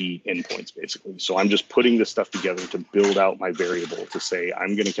HTTP endpoints, basically. So I'm just putting this stuff together to build out my variable to say,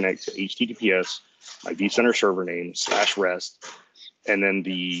 I'm going to connect to HTTPS, my vCenter server name /REST, and then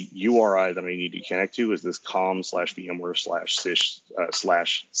the URI that I need to connect to is this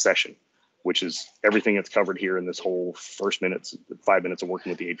com/VMware/session, which is everything that's covered here in this whole first 5 minutes of working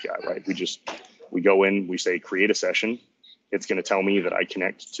with the API, right? We go in, we say create a session. It's going to tell me that I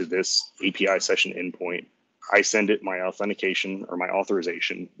connect to this API session endpoint. I send it my authentication or my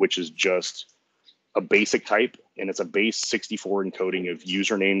authorization, which is just a basic type, and it's a base 64 encoding of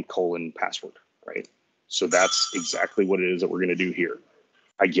username : password, right? So that's exactly what it is that we're going to do here.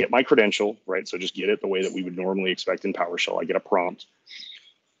 I get my credential, right? So just get it the way that we would normally expect in PowerShell. I get a prompt.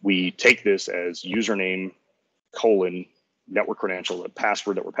 We take this as username : network credential, the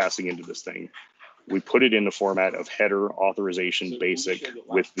password that we're passing into this thing. We put it in the format of header authorization basic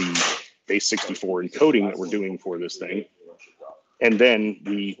with the base 64 encoding that we're doing for this thing. And then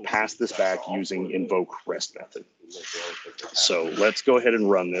we pass this back using invoke REST method. So let's go ahead and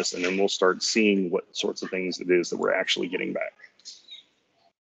run this, and then we'll start seeing what sorts of things it is that we're actually getting back.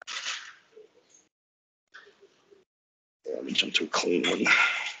 Let me jump to a clean one.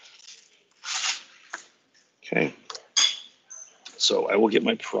 Okay. So I will get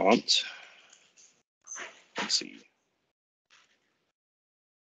my prompt. Let's see.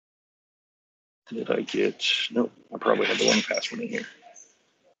 Did I get, nope, I probably had the wrong password in here.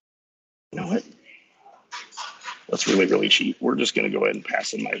 You know what? That's really, really cheap. We're just going to go ahead and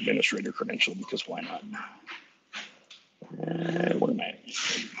pass in my administrator credential because why not? What am I?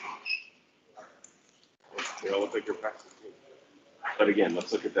 They all look like your practice. But again,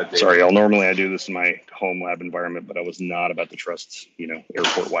 let's look at that data. Sorry, normally I do this in my home lab environment, but I was not about to trust,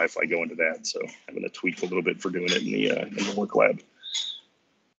 airport Wi-Fi going to that. So I'm going to tweak a little bit for doing it in the work lab.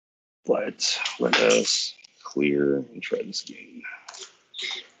 But let us clear and try this again.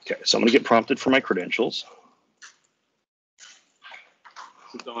 Okay, so I'm going to get prompted for my credentials.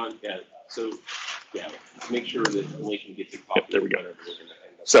 Make sure that information gets a copy. Yep, there we go.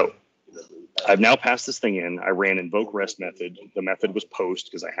 So I've now passed this thing in. I ran invoke REST method. The method was post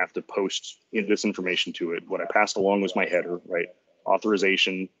because I have to post this information to it. What I passed along was my header, right?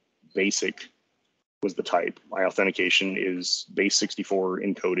 Authorization basic was the type. My authentication is base 64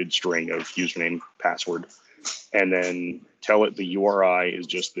 encoded string of username, password. And then tell it the URI is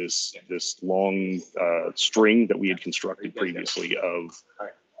just this long string that we had constructed previously of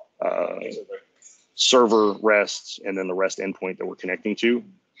server REST and then the REST endpoint that we're connecting to.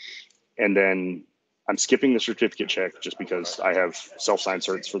 And then I'm skipping the certificate check just because I have self-signed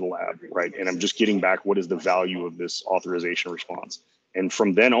certs for the lab, right? And I'm just getting back what is the value of this authorization response. And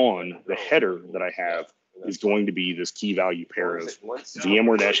from then on, the header that I have is going to be this key value pair of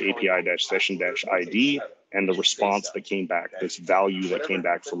VMware-API-session-ID and the response that came back, this value that came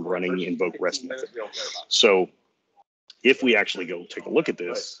back from running the invoke REST method. So if we actually go take a look at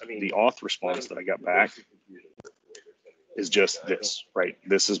this, the auth response that I got back is just this, right?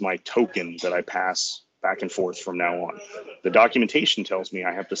 This is my token that I pass back and forth from now on. The documentation tells me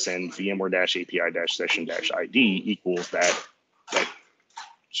I have to send VMware-API-session-ID equals that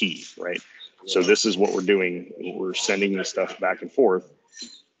key, right? So this is what we're doing. We're sending this stuff back and forth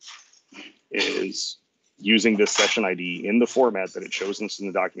is using this session ID in the format that it shows us in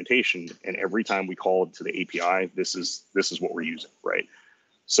the documentation. And every time we call it to the API, this is what we're using, right?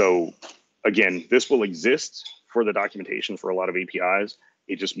 So again, this will exist for the documentation for a lot of APIs.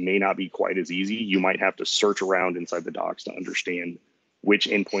 It just may not be quite as easy. You might have to search around inside the docs to understand which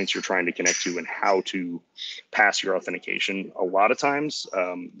endpoints you're trying to connect to and how to pass your authentication. A lot of times,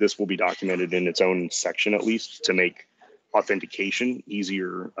 this will be documented in its own section, at least, to make authentication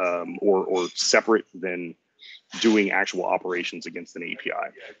easier or separate than doing actual operations against an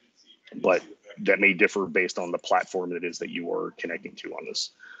API. But that may differ based on the platform that is that you are connecting to on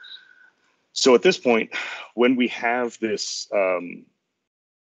this. So at this point, when we have this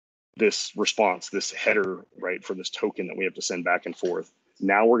this response, this header, right, for this token that we have to send back and forth,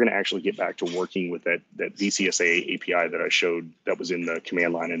 Now we're going to actually get back to working with that VCSA API that I showed that was in the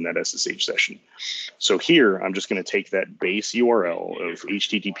command line in that SSH session. So here, I'm just going to take that base URL of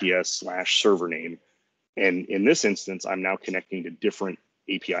HTTPS/server name. And in this instance, I'm now connecting to different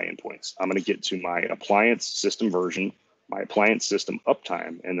API endpoints. I'm going to get to my appliance system version, my appliance system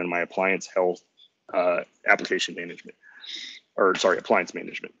uptime, and then my appliance health application management, or sorry, appliance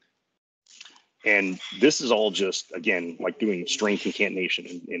management. And this is all just, again, like doing string concatenation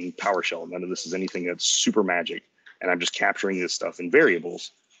in PowerShell. None of this is anything that's super magic. And I'm just capturing this stuff in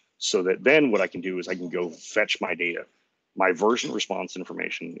variables so that then what I can do is I can go fetch my data. My version response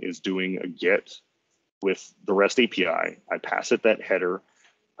information is doing a get with the REST API. I pass it that header.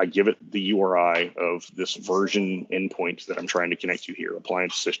 I give it the URI of this version endpoint that I'm trying to connect to here,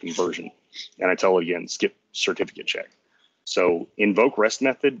 appliance system version. And I tell it again, skip certificate check. So invoke REST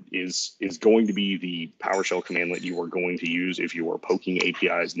method is going to be the PowerShell commandlet you are going to use if you are poking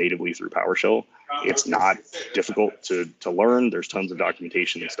APIs natively through PowerShell. It's not difficult to learn. There's tons of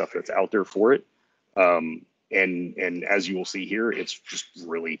documentation and stuff that's out there for it. And as you will see here, it's just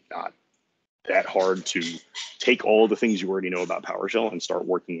really not that hard to take all the things you already know about PowerShell and start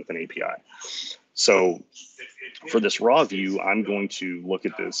working with an API. So for this raw view, I'm going to look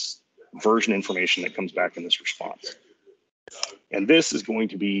at this version information that comes back in this response. And this is going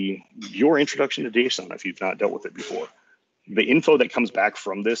to be your introduction to JSON if you've not dealt with it before. The info that comes back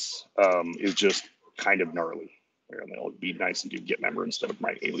from this is just kind of gnarly. And it'll be nice and do get member instead of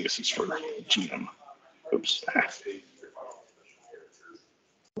my aliases for GM. Oops.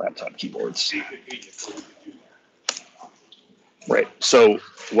 Laptop keyboards. Right. So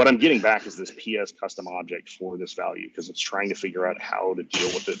what I'm getting back is this PS custom object for this value because it's trying to figure out how to deal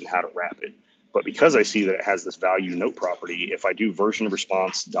with it and how to wrap it. But because I see that it has this value note property, if I do version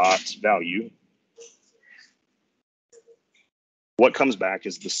response dot value, what comes back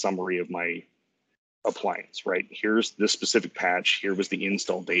is the summary of my appliance, right? Here's this specific patch. Here was the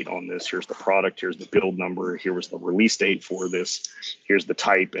install date on this. Here's the product. Here's the build number. Here was the release date for this. Here's the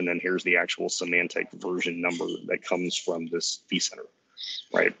type. And then here's the actual semantic version number that comes from this vCenter,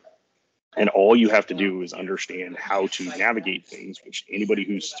 right? And all you have to do is understand how to navigate things, which anybody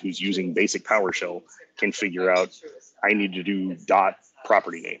who's using basic PowerShell can figure out. I need to do dot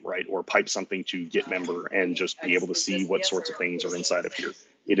property name, right? Or pipe something to get member and just be able to see what sorts of things are inside of here.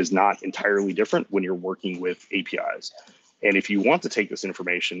 It is not entirely different when you're working with APIs. And if you want to take this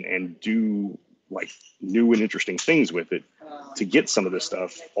information and do like new and interesting things with it to get some of this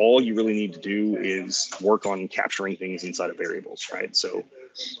stuff, all you really need to do is work on capturing things inside of variables, right? So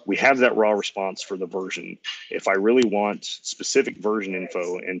we have that raw response for the version. If I really want specific version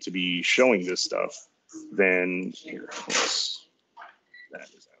info and to be showing this stuff, then here, that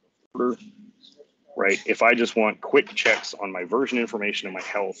is out of order, right? If I just want quick checks on my version information and my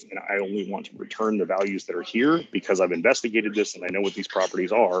health, and I only want to return the values that are here because I've investigated this and I know what these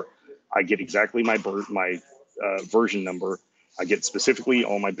properties are, I get exactly my version number. I get specifically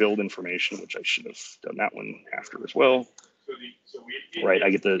all my build information, which I should have done that one after as well. Right, I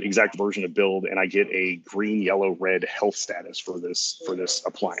get the exact version of build, and I get a green, yellow, red health status for this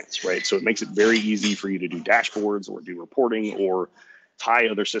appliance, right? So it makes it very easy for you to do dashboards or do reporting or tie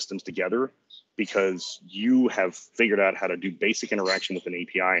other systems together because you have figured out how to do basic interaction with an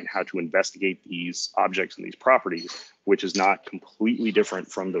API and how to investigate these objects and these properties, which is not completely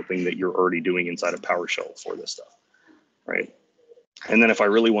different from the thing that you're already doing inside of PowerShell for this stuff, right? And then if I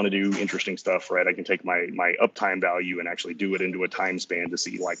really want to do interesting stuff, right, I can take my uptime value and actually do it into a time span to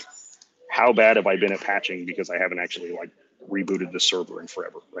see like how bad have I been at patching because I haven't actually like rebooted the server in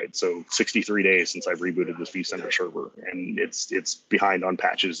forever, right? So 63 days since I've rebooted this vCenter server and it's behind on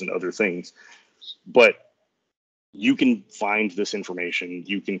patches and other things. But you can find this information,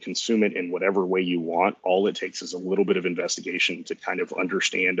 you can consume it in whatever way you want. All it takes is a little bit of investigation to kind of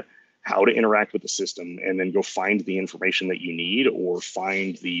understand how to interact with the system and then go find the information that you need or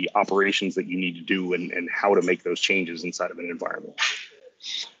find the operations that you need to do and how to make those changes inside of an environment.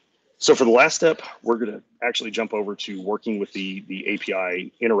 So for the last step, we're going to actually jump over to working with the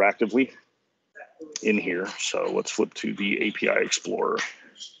API interactively in here. So let's flip to the API Explorer.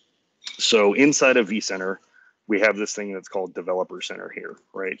 So inside of vCenter, we have this thing that's called Developer Center here,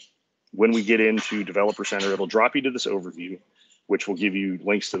 right? When we get into Developer Center, it'll drop you to this overview, which will give you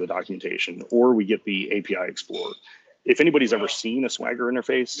links to the documentation, or we get the API Explorer. If anybody's ever seen a Swagger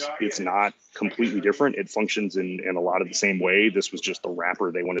interface, it's not completely different. It functions in a lot of the same way. This was just the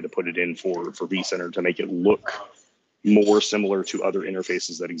wrapper they wanted to put it in for vCenter to make it look more similar to other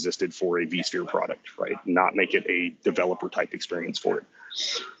interfaces that existed for a vSphere product, right? Not make it a developer type experience for it.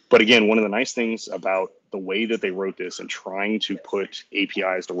 But again, one of the nice things about the way that they wrote this and trying to put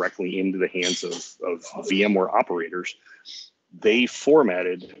APIs directly into the hands of VMware operators, they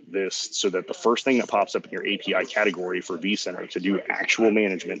formatted this so that the first thing that pops up in your API category for vCenter to do actual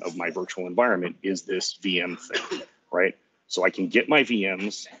management of my virtual environment is this VM thing, right? So I can get my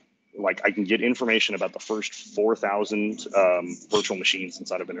VMs, like I can get information about the first 4,000 virtual machines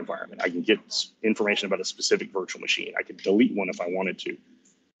inside of an environment. I can get information about a specific virtual machine. I could delete one if I wanted to.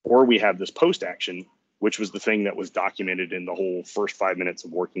 Or we have this post action, which was the thing that was documented in the whole first 5 minutes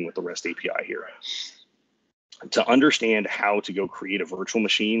of working with the REST API here. To understand how to go create a virtual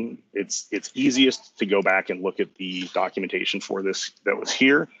machine, it's easiest to go back and look at the documentation for this that was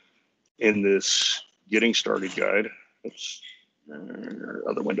here in this getting started guide. Oops,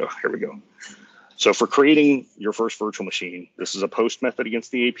 other window, here we go. So for creating your first virtual machine, this is a post method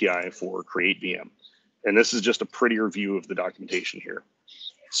against the API for create VM. And this is just a prettier view of the documentation here.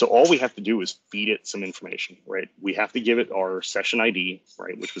 So all we have to do is feed it some information, right? We have to give it our session ID,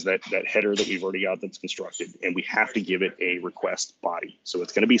 right? Which was that header that we've already got that's constructed. And we have to give it a request body. So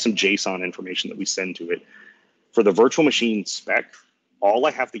it's going to be some JSON information that we send to it. For the virtual machine spec, all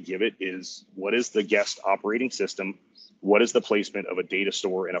I have to give it is what is the guest operating system? What is the placement of a data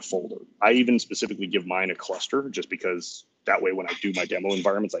store in a folder? I even specifically give mine a cluster just because that way when I do my demo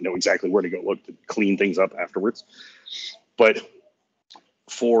environments, I know exactly where to go look to clean things up afterwards. But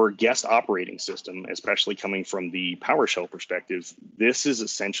for guest operating system, especially coming from the PowerShell perspective, this is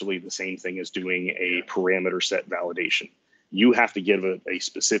essentially the same thing as doing a parameter set validation. You have to give a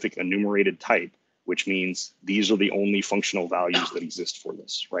specific enumerated type, which means these are the only functional values that exist for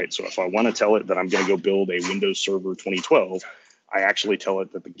this, right? So if I want to tell it that I'm going to go build a Windows Server 2012, I actually tell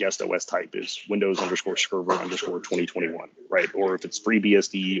it that the guest OS type is Windows_Server_2021, right? Or if it's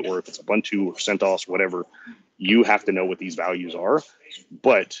FreeBSD, or if it's Ubuntu or CentOS, whatever, you have to know what these values are.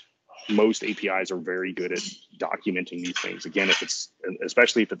 But most APIs are very good at documenting these things. Again,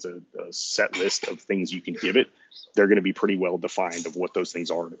 especially if it's a set list of things you can give it, they're going to be pretty well defined of what those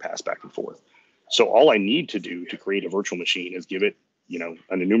things are to pass back and forth. So all I need to do to create a virtual machine is give it, an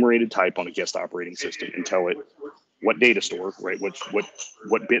enumerated type on a guest operating system and tell it what data store, right? What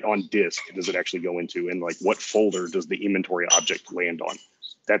bit on disk does it actually go into, and like what folder does the inventory object land on?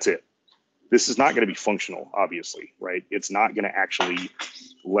 That's it. This is not going to be functional, obviously, right? It's not going to actually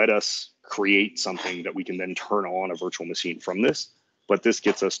let us create something that we can then turn on a virtual machine from this. But this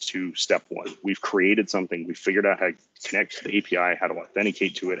gets us to step one. We've created something. We figured out how to connect to the API, how to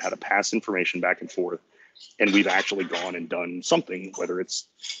authenticate to it, how to pass information back and forth. And we've actually gone and done something, whether it's,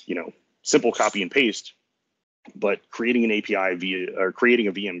 simple copy and paste, but creating an API creating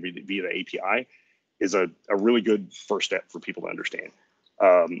a VM via the API is a really good first step for people to understand.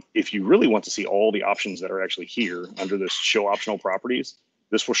 If you really want to see all the options that are actually here under this show optional properties,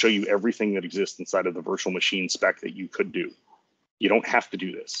 this will show you everything that exists inside of the virtual machine spec that you could do. You don't have to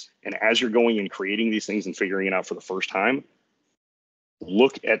do this. And as you're going and creating these things and figuring it out for the first time,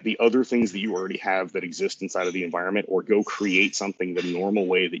 look at the other things that you already have that exist inside of the environment, or go create something the normal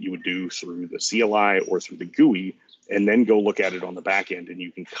way that you would do through the CLI or through the GUI, and then go look at it on the back end, and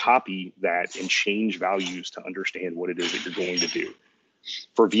you can copy that and change values to understand what it is that you're going to do.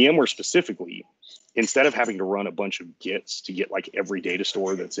 For VMware specifically, instead of having to run a bunch of gets to get like every data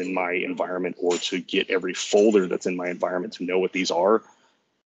store that's in my environment, or to get every folder that's in my environment to know what these are,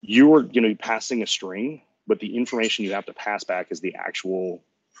 you are going to be passing a string, but the information you have to pass back is the actual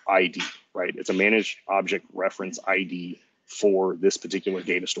ID, right? It's a managed object reference ID for this particular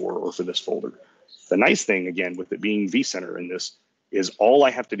data store or for this folder. The nice thing, again, with it being vCenter in this, is all I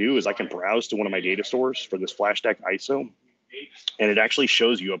have to do is I can browse to one of my data stores for this FlashStack ISO, and it actually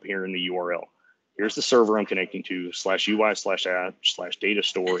shows you up here in the URL. Here's the server I'm connecting to, /UI/app/data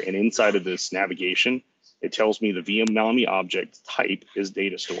store, and inside of this navigation, it tells me the vMNAMI object type is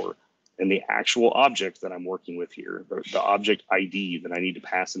data store, and the actual object that I'm working with here, the object ID that I need to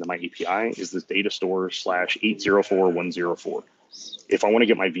pass into my API, is this data store /804104. If I want to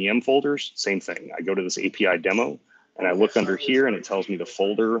get my VM folders, same thing. I go to this API demo, and I look under here, and it tells me the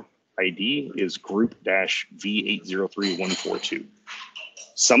folder ID is group-V803142.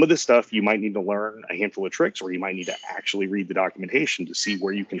 Some of this stuff you might need to learn a handful of tricks, or you might need to actually read the documentation to see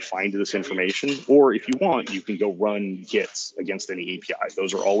where you can find this information. Or if you want, you can go run gets against any API.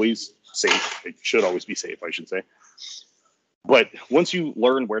 Those are always safe. It should always be safe, I should say. But once you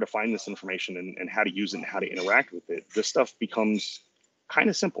learn where to find this information and how to use it and how to interact with it, this stuff becomes kind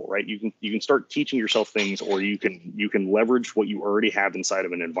of simple, right? You can start teaching yourself things, or you can leverage what you already have inside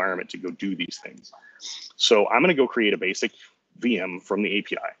of an environment to go do these things. So I'm going to go create a basic VM from the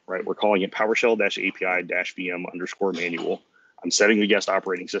API, right? We're calling it PowerShell-API-VM_manual. I'm setting the guest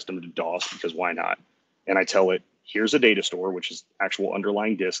operating system to DOS because why not? And I tell it, here's a data store, which is actual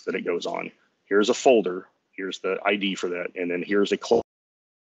underlying disk that it goes on. Here's a folder. Here's the ID for that. And then here's a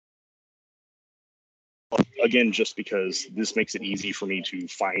again, just because this makes it easy for me to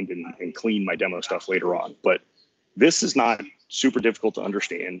find and clean my demo stuff later on. But this is not super difficult to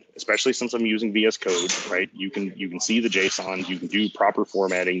understand, especially since I'm using VS Code, right? You can see the JSON, you can do proper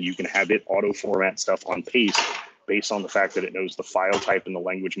formatting, you can have it auto format stuff on paste based on the fact that it knows the file type and the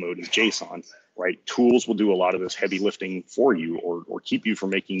language mode is JSON, right? Tools will do a lot of this heavy lifting for you or keep you from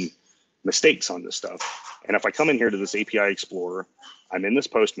making mistakes on this stuff. And if I come in here to this API Explorer, I'm in this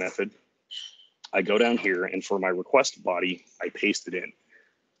post method, I go down here, and for my request body, I paste it in.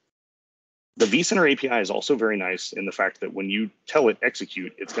 The vCenter API is also very nice in the fact that when you tell it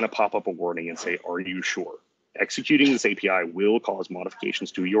execute, it's going to pop up a warning and say, are you sure? Executing this API will cause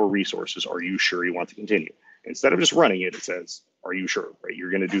modifications to your resources. Are you sure you want to continue? Instead of just running it, it says, are you sure, right? You're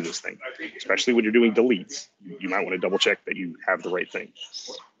going to do this thing, especially when you're doing deletes. You might want to double check that you have the right thing.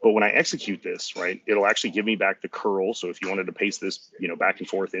 But when I execute this, right, it'll actually give me back the curl. So if you wanted to paste this, back and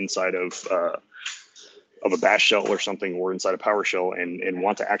forth inside of a bash shell or something, or inside of PowerShell, and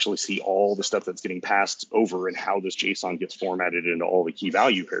want to actually see all the stuff that's getting passed over and how this JSON gets formatted into all the key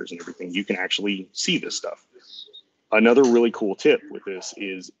value pairs and everything, you can actually see this stuff. Another really cool tip with this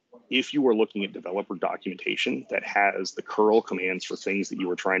is if you are looking at developer documentation that has the curl commands for things that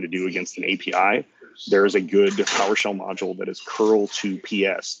you are trying to do against an API, there is a good PowerShell module that is curl to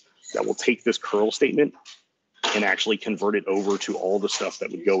PS that will take this curl statement and actually convert it over to all the stuff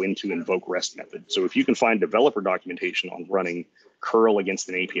that would go into invoke REST method. So if you can find developer documentation on running curl against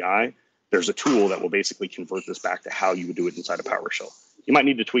an API, there's a tool that will basically convert this back to how you would do it inside of PowerShell. You might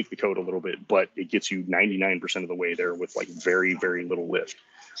need to tweak the code a little bit, but it gets you 99% of the way there with like very, very little lift.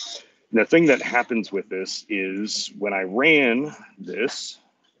 And the thing that happens with this is when I ran this,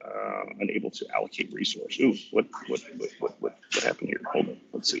 unable to allocate resource. Ooh, what happened here? Hold on,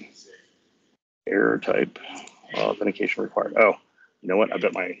 let's see. Error type, authentication required. Oh, you know what? I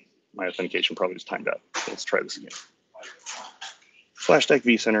bet my authentication probably just timed out. Let's try this again. Flashstack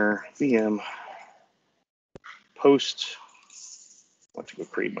vCenter, VM, post. I want to go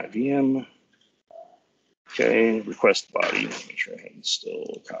create my VM. Okay, request body. Make sure I have it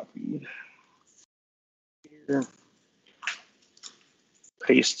still copied. Here.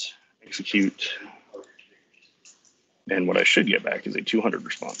 Paste, execute. And what I should get back is a 200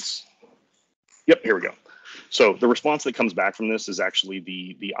 response. Yep, here we go. So the response that comes back from this is actually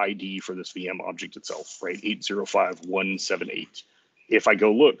the ID for this VM object itself, right? 805178. If I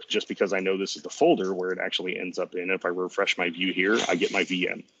go look, just because I know this is the folder where it actually ends up in, if I refresh my view here, I get my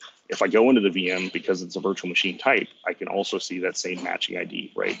VM. If I go into the VM, because it's a virtual machine type, I can also see that same matching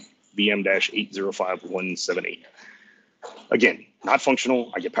ID, right? VM-805178. Again, not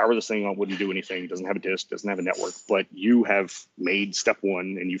functional. I could power this thing on, wouldn't do anything, doesn't have a disk, doesn't have a network, but you have made step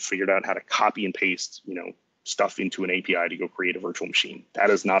one and you figured out how to copy and paste, stuff into an API to go create a virtual machine. That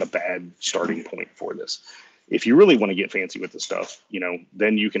is not a bad starting point for this. If you really want to get fancy with the stuff,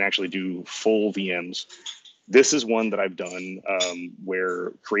 then you can actually do full VMs. This is one that I've done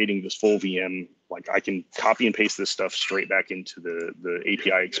where creating this full VM, like I can copy and paste this stuff straight back into the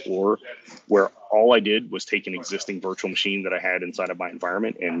API Explorer, where all I did was take an existing virtual machine that I had inside of my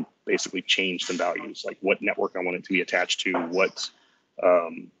environment and basically change some values, like what network I want it to be attached to,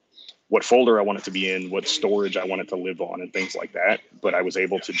 what folder I want it to be in, what storage I want it to live on, and things like that. But I was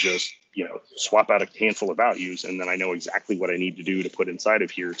able to just, swap out a handful of values, and then I know exactly what I need to do to put inside of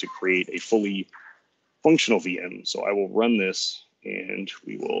here to create a fully functional VM. So I will run this, and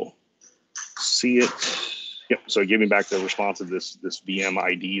we will see it. Yep. So it gave me back the response of this VM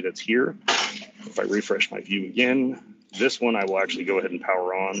ID that's here. If I refresh my view again, this one I will actually go ahead and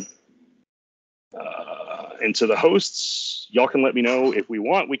power on. And to the hosts, y'all can let me know if we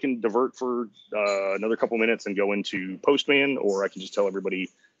want. We can divert for another couple minutes and go into Postman, or I can just tell everybody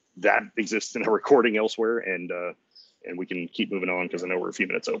that exists in a recording elsewhere, and we can keep moving on because I know we're a few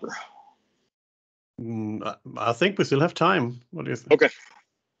minutes over. I think we still have time. What do you think? Okay.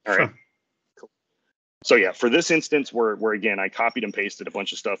 All right. Sure. Cool. So yeah, for this instance where again, I copied and pasted a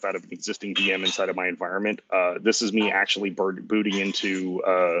bunch of stuff out of an existing VM inside of my environment. This is me actually booting into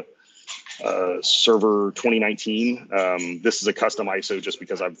server 2019. This is a custom ISO just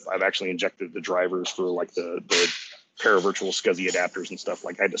because I've actually injected the drivers for like the paravirtual SCSI adapters and stuff.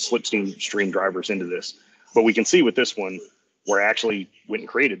 Like I had to slipstream drivers into this. But we can see with this one, where I actually went and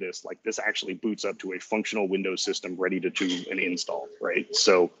created this, like this actually boots up to a functional Windows system ready to do an install, right?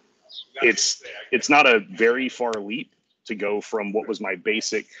 So it's not a very far leap to go from what was my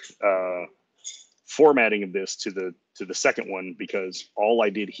basic formatting of this to the to the second one because all I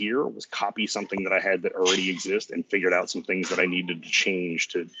did here was copy something that I had that already exists and figured out some things that I needed to change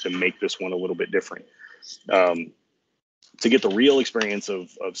to make this one a little bit different. To get the real experience of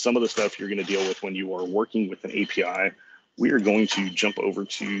some of the stuff you're going to deal with when you are working with an API, we are going to jump over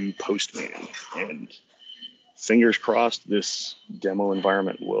to Postman, and fingers crossed this demo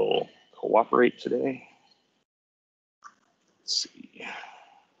environment will cooperate today. Let's see.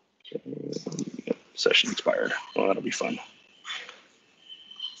 Okay. Yep, session expired. Well, that'll be fun.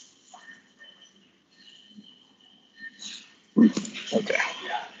 Okay.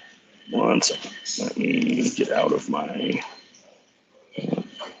 1 second. Let me get out of my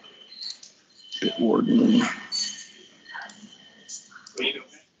Bitwarden.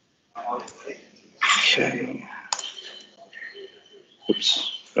 Okay.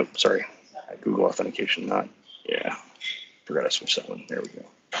 Oops. Oh, sorry. Google authentication, not. Yeah. Forgot I switched that one. There we go.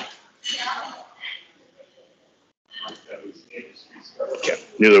 Okay.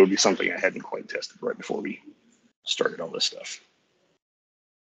 Knew there would be something I hadn't quite tested right before we started all this stuff.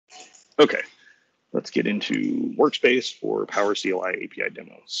 Okay. Let's get into workspace for PowerCLI API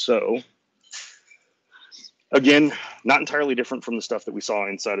demo. So again, not entirely different from the stuff that we saw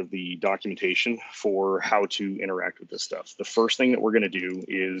inside of the documentation for how to interact with this stuff. The first thing that we're going to do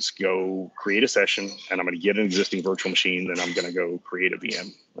is go create a session, and I'm going to get an existing virtual machine, then I'm going to go create a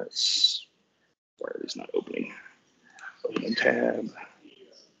VM. Let's, why are these not opening? Open in tab,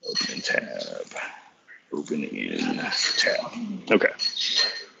 open in tab, open in tab. Okay.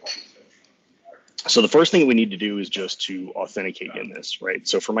 So the first thing we need to do is just to authenticate in this, right?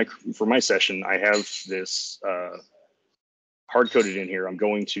 So for my session, I have this hard-coded in here. I'm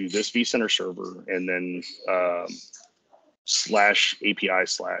going to this vCenter server and then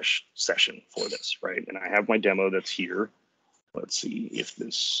 /API/session for this, right? And I have my demo that's here. Let's see if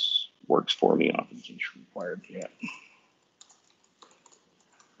this works for me. Authentication required. Yeah.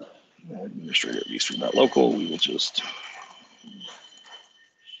 Administrator vSphere.local. We will just.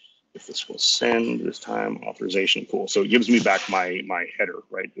 If this will send this time, authorization, cool. So it gives me back my header,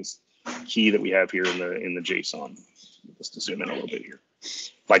 right? This key that we have here in the JSON. Just to zoom in a little bit here.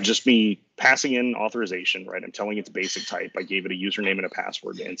 By just me passing in authorization, right? I'm telling its basic type. I gave it a username and a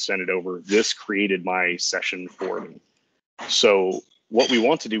password and sent it over. This created my session for me. So what we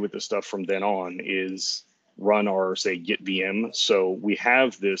want to do with this stuff from then on is run our, say, get VM. So we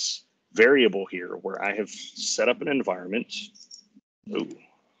have this variable here where I have set up an environment. Ooh.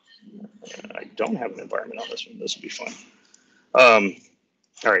 I don't have an environment on this one. This will be fun. All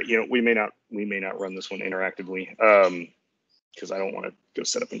right, we may not run this one interactively because I don't want to go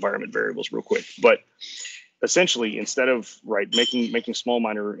set up environment variables real quick. But essentially, instead of making small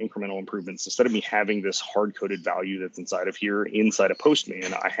minor incremental improvements, instead of me having this hard-coded value that's inside of here, inside of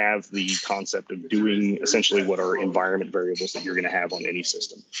Postman, I have the concept of doing essentially what are environment variables that you're going to have on any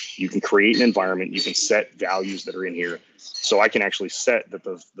system. You can create an environment, you can set values that are in here. So I can actually set that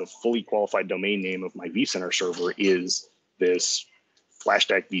the fully qualified domain name of my vCenter server is this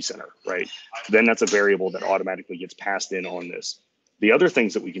 /deck vCenter, right? Then that's a variable that automatically gets passed in on this. The other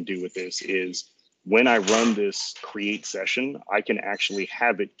things that we can do with this is when I run this create session, I can actually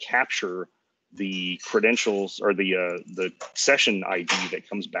have it capture the credentials or the session ID that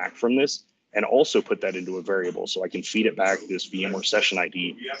comes back from this and also put that into a variable. So I can feed it back this VMware session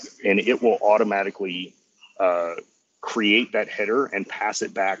ID and it will automatically create that header and pass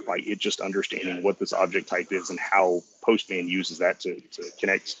it back by it just understanding what this object type is and how Postman uses that to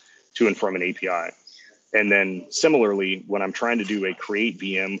connect to and from an API. And then similarly, when I'm trying to do a create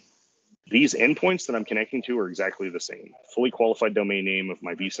VM, these endpoints that I'm connecting to are exactly the same. Fully qualified domain name of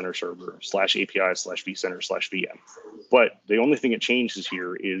my vCenter server /API/vCenter/VM. But the only thing it changes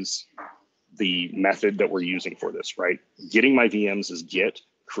here is the method that we're using for this, right? Getting my VMs is get,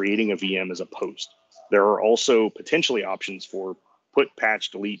 creating a VM is a post. There are also potentially options for put,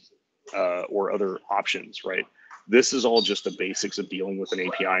 patch, delete, or other options, right? This is all just the basics of dealing with an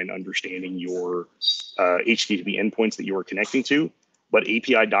API and understanding your HTTP endpoints that you are connecting to. But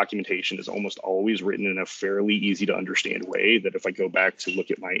API documentation is almost always written in a fairly easy to understand way that if I go back to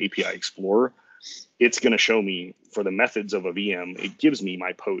look at my API Explorer, it's going to show me for the methods of a VM, it gives me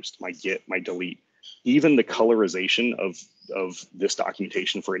my post, my get, my delete. Even the colorization of this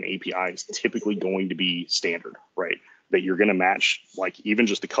documentation for an API is typically going to be standard, right? That you're going to match like even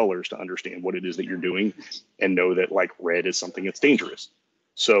just the colors to understand what it is that you're doing and know that like red is something that's dangerous.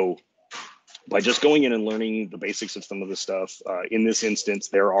 So by just going in and learning the basics of some of this stuff, in this instance,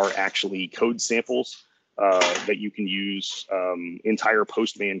 there are actually code samples that you can use, entire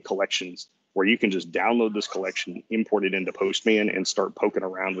Postman collections, where you can just download this collection, import it into Postman, and start poking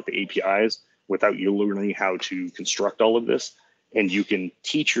around with the APIs without you learning how to construct all of this. And you can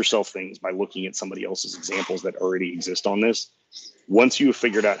teach yourself things by looking at somebody else's examples that already exist on this. Once you have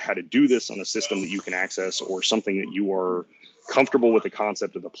figured out how to do this on a system that you can access or something that you are comfortable with the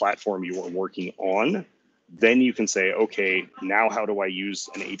concept of the platform you are working on, then you can say, okay, now how do I use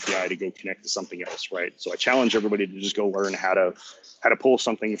an API to go connect to something else, right? So I challenge everybody to just go learn how to pull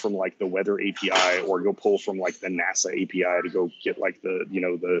something from like the weather API, or go pull from like the NASA API to go get like the, you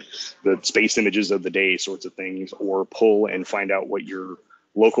know, the space images of the day sorts of things, or pull and find out what your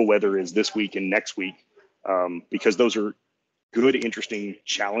local weather is this week and next week, because those are good, interesting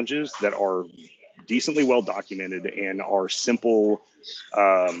challenges that are decently well documented and are simple,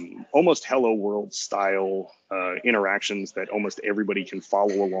 almost hello world style interactions that almost everybody can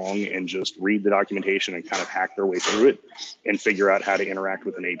follow along and just read the documentation and kind of hack their way through it and figure out how to interact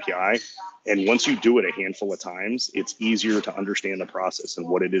with an API. And once you do it a handful of times, it's easier to understand the process and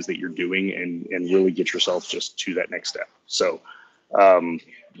what it is that you're doing, and really get yourself just to that next step. So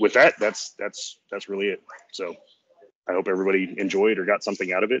with that, that's really it. So I hope everybody enjoyed or got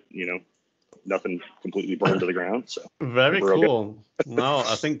something out of it. You know, nothing completely burned to the ground. So very cool. No,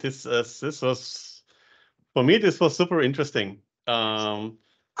 I think this was, for me, this was super interesting.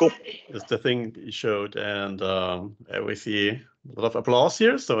 Cool. It's the thing you showed, and we see a lot of applause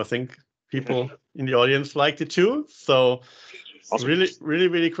here. So I think people in the audience liked it too. So awesome.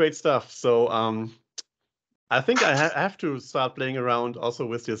 Really great stuff. So I think I have to start playing around also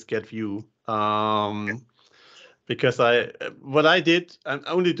with this get view. Because what I did, I'm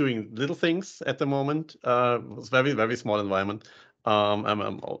only doing little things at the moment. It was very small environment.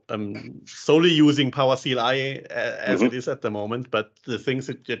 I'm solely using PowerCLI as it is at the moment, but the things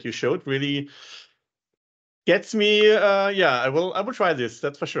that you showed really gets me. Yeah, I will try this.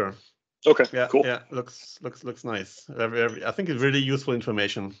 That's for sure. Okay. Yeah. Cool. Yeah. Looks nice. Very, I think it's really useful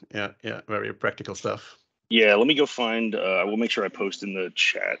information. Yeah. Very practical stuff. Yeah, let me go find, I will make sure I post in the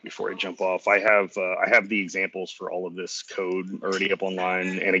chat before I jump off. I have the examples for all of this code already up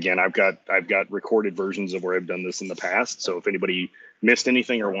online. And again, I've got recorded versions of where I've done this in the past. So if anybody missed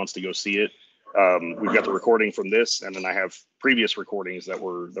anything or wants to go see it, we've got the recording from this, and then I have previous recordings that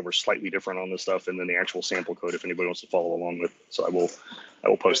were slightly different on this stuff, and then the actual sample code if anybody wants to follow along with. So I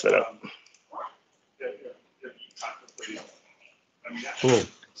will post that up. Cool.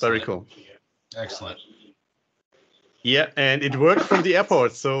 Very cool. Excellent. Yeah, and it worked from the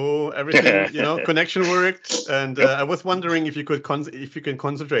airport, so everything, connection worked. And I was wondering if you can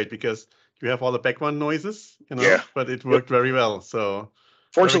concentrate, because you have all the background noises, Yeah. But it worked very well. So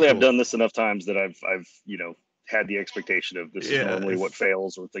fortunately, cool. I've done this enough times that I've had the expectation of this is normally what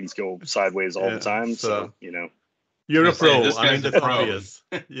fails, or things go sideways all the time. So you're a pro. This guy's that's obvious.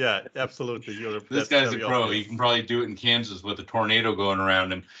 Yeah, absolutely. This guy's a pro. Obvious. You can probably do it in Kansas with a tornado going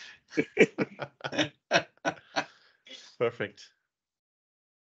around him. Perfect.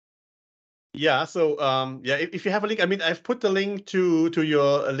 Yeah. So if you have a link, I mean, I've put the link to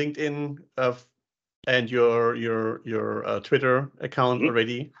your LinkedIn and your Twitter account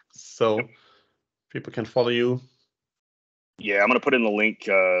already, so people can follow you. Yeah, I'm going to put in the link.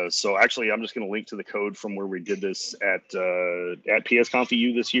 So actually, I'm just going to link to the code from where we did this at PSConf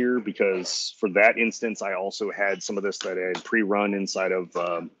EU this year, because for that instance, I also had some of this that I had pre-run inside of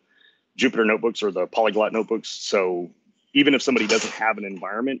Jupyter notebooks, or the Polyglot notebooks. So even if somebody doesn't have an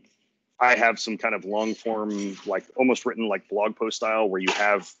environment, I have some kind of long form, like almost written like blog post style, where you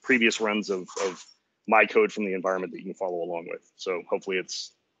have previous runs of my code from the environment that you can follow along with. So hopefully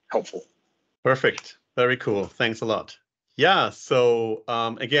it's helpful. Perfect. Very cool. Thanks a lot. Yeah. So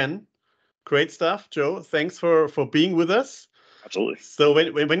again, great stuff, Joe. Thanks for being with us. Absolutely. So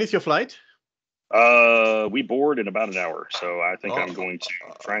when is your flight? We board in about an hour. So I think I'm going to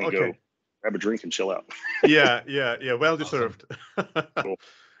try and go grab a drink and chill out. Yeah. Well deserved. Awesome. Cool.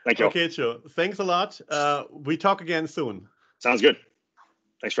 Thank you. Okay, Joe. Thanks a lot. We talk again soon. Sounds good.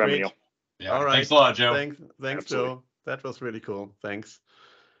 Thanks for having me, y'all. Yeah. All right. Thanks a lot, Joe. Thanks, Joe. That was really cool. Thanks.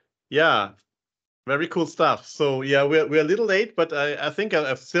 Yeah. Very cool stuff. So yeah, we're a little late, but I think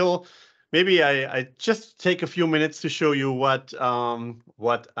I've still, maybe I just take a few minutes to show you what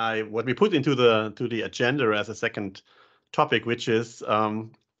we put into the agenda as a second topic, which is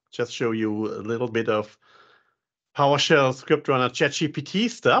just show you a little bit of PowerShell, ScriptRunner, ChatGPT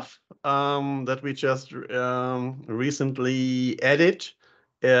stuff that we just recently added.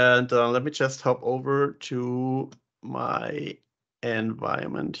 And let me just hop over to my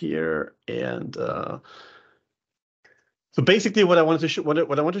environment here. And so basically, what I want to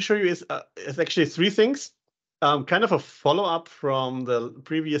show you is actually three things. Kind of a follow up from the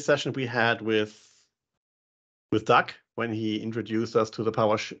previous session we had with Doug when he introduced us to the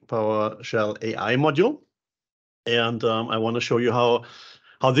PowerShell AI module. And I want to show you how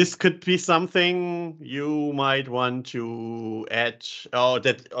this could be something you might want to add, or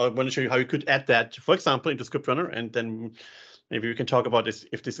I want to show you how you could add that, for example, into ScriptRunner, and then maybe we can talk about this,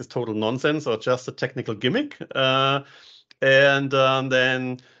 if this is total nonsense or just a technical gimmick. And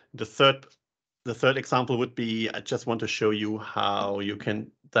then the third example would be, I just want to show you how you can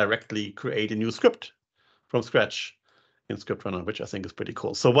directly create a new script from scratch in ScriptRunner, which I think is pretty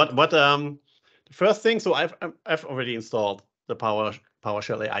cool. So the first thing, so I've already installed the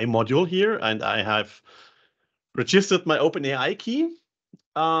PowerShell AI module here, and I have registered my OpenAI key.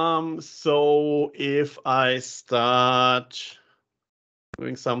 So if I start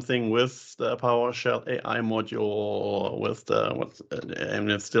doing something with the PowerShell AI module, with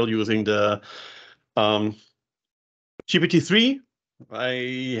and it's still using the GPT-3.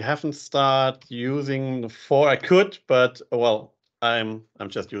 I haven't started using the 4. I could, but well, I'm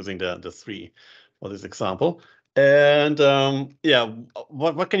just using the 3 for this example. And yeah,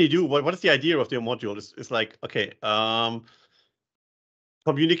 what can you do? What is the idea of the module? It's like, okay,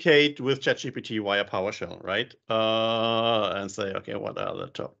 communicate with ChatGPT via PowerShell, right? And say, okay, what are the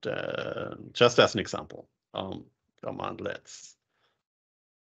top 10? Just as an example, cmdlets.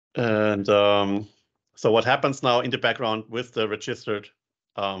 And so what happens now in the background with the registered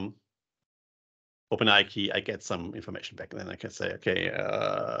OpenAI key, I get some information back, and then I can say, okay,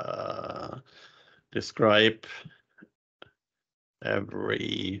 describe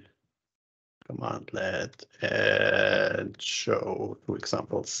every cmdlet and show 2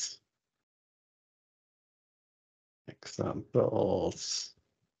 examples.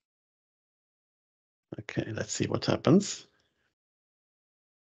 Okay, let's see what happens.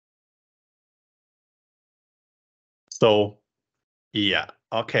 So yeah,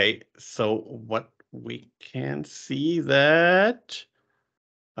 okay, so what we can see that,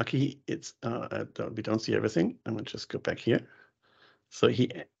 okay, it's we don't see everything. I'm gonna just go back here. So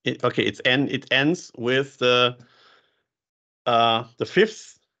okay, it ends with the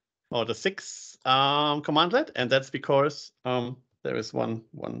 5th or the 6th cmdlet, and that's because there is one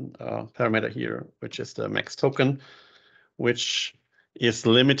parameter here, which is the max token, which is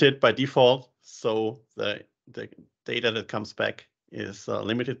limited by default. So the data that comes back is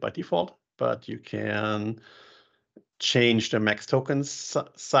limited by default, but you can change the max token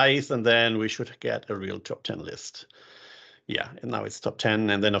size, and then we should get a real top 10 list. Yeah, and now it's top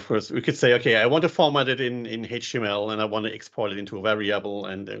 10. And then, of course, we could say, okay, I want to format it in HTML, and I want to export it into a variable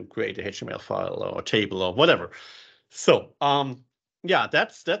and then create a HTML file or table or whatever. So yeah,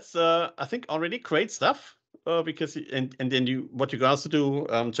 that's I think already great stuff. Because and then what you can also do,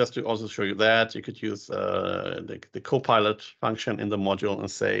 just to also show you that, you could use the Copilot function in the module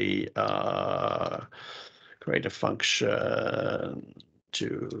and say create a function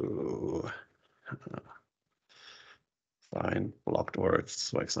to find blocked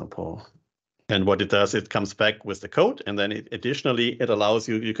words, for example. And what it does, it comes back with the code, and then additionally it allows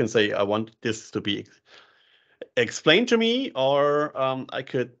you can say, I want this to be explained to me, or I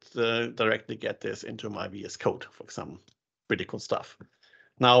could directly get this into my VS Code for some pretty cool stuff.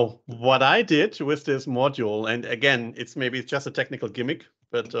 Now, what I did with this module, and again, it's just a technical gimmick,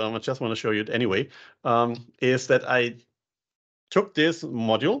 but I just want to show you it anyway, is that I took this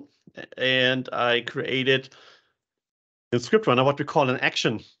module and I created in ScriptRunner what we call an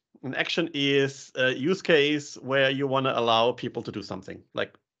action. An action is a use case where you want to allow people to do something,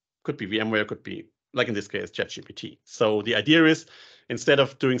 like could be VMware, could be, like in this case, ChatGPT. So the idea is, instead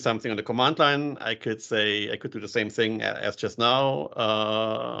of doing something on the command line, I could say, I could do the same thing as just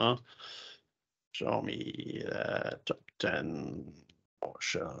now. Show me top 10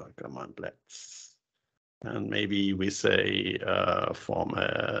 PowerShell cmdlets. And maybe we say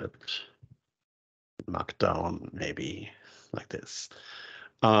format markdown, maybe like this.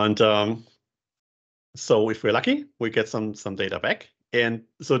 And so if we're lucky, we get some data back. And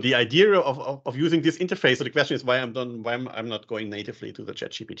so the idea of using this interface, so the question is why I'm not going natively to the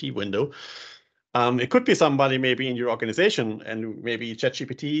ChatGPT window. It could be somebody maybe in your organization, and maybe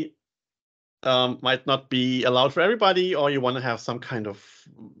ChatGPT might not be allowed for everybody, or you want to have some kind of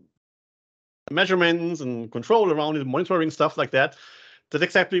measurements and control around it, monitoring stuff like that. That's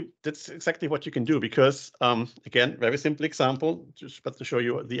exactly what you can do, because again, very simple example, just but to show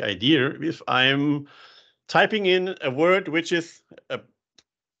you the idea. If I'm typing in a word which is a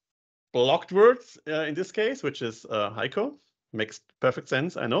blocked word in this case, which is Heiko, makes perfect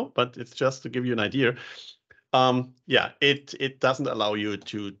sense, I know, but it's just to give you an idea. Yeah, it doesn't allow you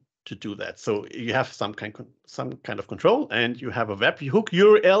to do that. So you have some kind of control, and you have a webhook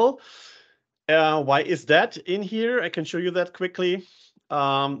URL. Why is that in here? I can show you that quickly.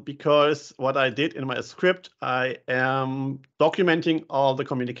 Because what I did in my script, I am documenting all the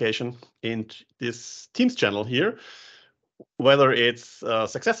communication in this Teams channel here, whether it's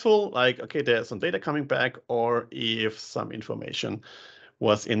successful, like, okay, there's some data coming back, or if some information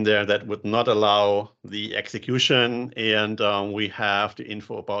was in there that would not allow the execution. And we have the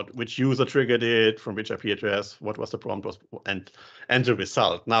info about which user triggered it, from which IP address, what was the prompt, and the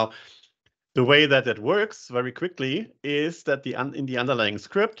result. Now, the way that it works very quickly is that in the underlying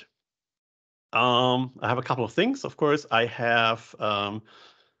script, I have a couple of things. Of course, I have a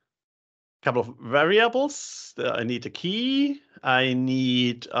couple of variables. I need a key, I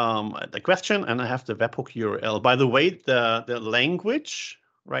need the question, and I have the webhook URL. By the way, the language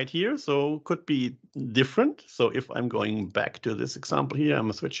right here, so could be different. So if I'm going back to this example here,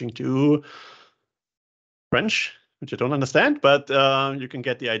 I'm switching to French, which I don't understand, but you can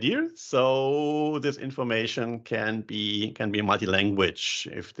get the idea. So this information can be multi-language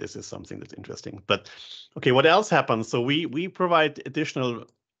if this is something that's interesting. But okay, what else happens? So we provide additional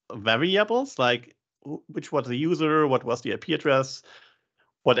variables, like which was the user, what was the IP address,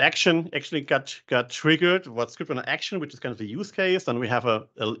 what action actually got triggered, what ScriptRunner action, which is kind of the use case. And we have a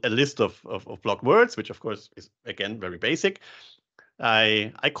list of block words, which of course is, again, very basic.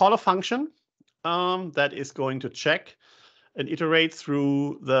 I call a function that is going to check and iterate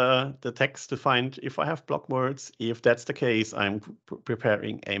through the text to find if I have block words. If that's the case, I'm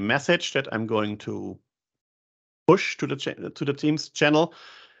preparing a message that I'm going to push to the Teams channel.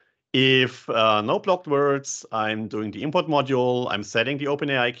 If no blocked words, I'm doing the import module, I'm setting the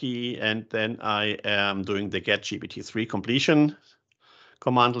OpenAI key, and then I am doing the get GPT-3 completion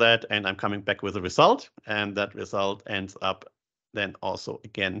cmdlet, and I'm coming back with a result. And that result ends up then also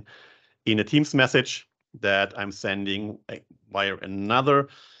again in a Teams message that I'm sending via another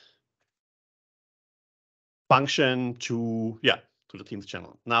function to the Teams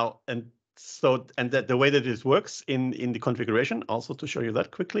channel. Now, and the way that this works in the configuration, also to show you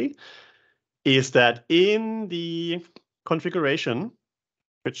that quickly, is that in the configuration,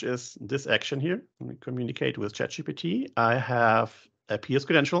 which is this action here, when we communicate with ChatGPT, I have a PS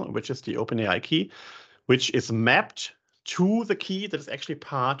credential, which is the OpenAI key, which is mapped to the key that is actually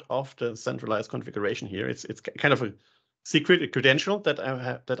part of the centralized configuration here. It's kind of a secret credential that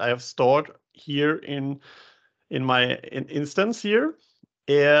I have stored here in my instance here,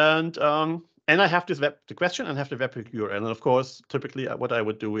 and I have the question and have the webhook URL. And of course, typically what I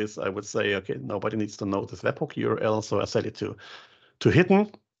would do is I would say, okay, nobody needs to know this webhook URL, so I set it to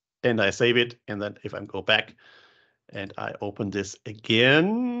hidden, and I save it. And then if I go back and I open this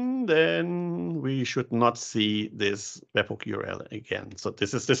again, then we should not see this webhook URL again. So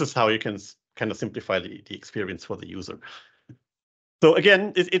this is how you can kind of simplify the experience for the user. So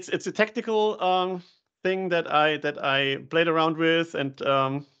again, it's a technical thing that I played around with, and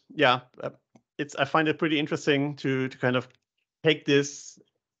I find it pretty interesting to kind of take this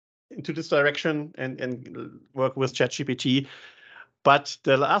into this direction and work with ChatGPT. But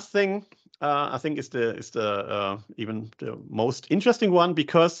the last thing I think is the even the most interesting one,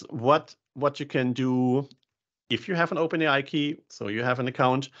 because what you can do if you have an OpenAI key, so you have an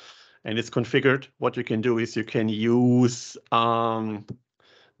account and it's configured, what you can do is you can use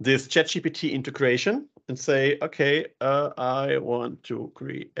this ChatGPT integration and say, okay, I want to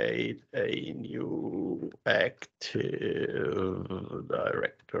create a new Active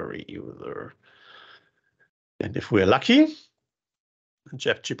Directory user. And if we're lucky, and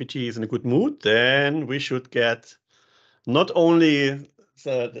ChatGPT is in a good mood, then we should get not only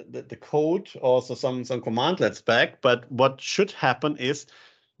the code, also some cmdlets back, but what should happen is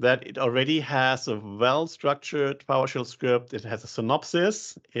that it already has a well-structured PowerShell script. It has a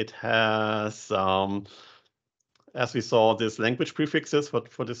synopsis. It has, as we saw, this language prefixes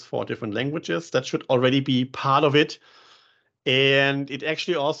for these 4 different languages. That should already be part of it. And it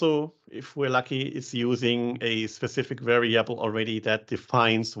actually also, if we're lucky, is using a specific variable already that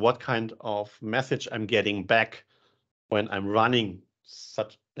defines what kind of message I'm getting back when I'm running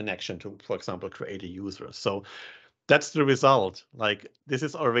such an action to, for example, create a user. So that's the result. Like, this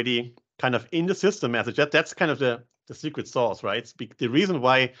is already kind of in the system message. That's kind of the secret sauce, right? The reason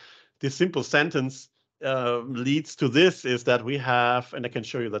why this simple sentence leads to this is that we have, and I can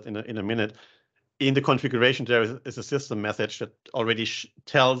show you that in a minute, in the configuration, there is a system message that already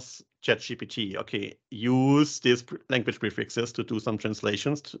tells ChatGPT, okay, use these language prefixes to do some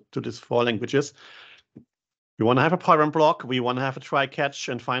translations to these 4 languages. We want to have a parent block. We want to have a try, catch,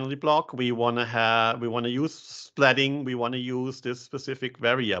 and finally block. We want to use splatting. We want to use these specific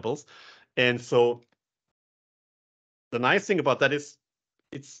variables. And so the nice thing about that is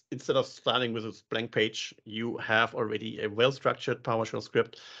it's instead of starting with a blank page, you have already a well-structured PowerShell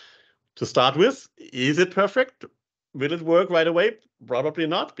script to start with. Is it perfect? Will it work right away? Probably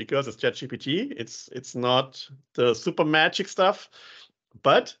not, because it's ChatGPT. It's not the super magic stuff.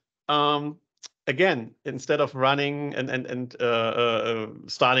 But again, instead of running and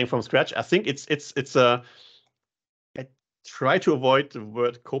starting from scratch, I think it's a. I try to avoid the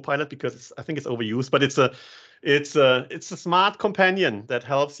word copilot because I think it's overused, but it's a smart companion that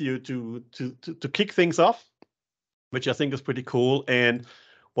helps you to kick things off, which I think is pretty cool. And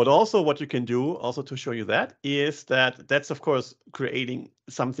what you can do also to show you that is that's of course creating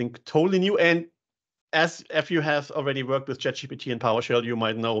something totally new. And as if you have already worked with ChatGPT and PowerShell, you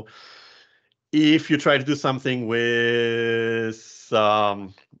might know if you try to do something with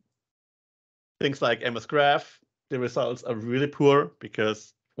things like MS Graph, the results are really poor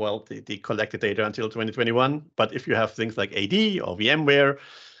because, well, they collected data until 2021. But if you have things like AD or VMware,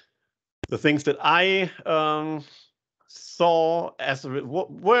 the things that I saw as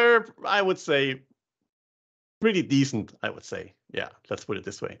were, I would say, pretty decent, I would say. Yeah, let's put it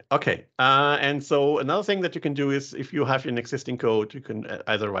this way. Okay, and so another thing that you can do is if you have an existing code, you can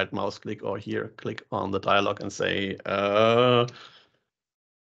either right mouse click or here click on the dialog and say,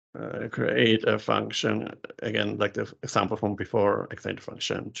 create a function, again, like the example from before, extend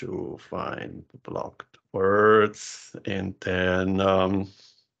function to find blocked words, and then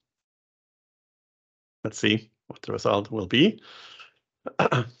let's see what the result will be.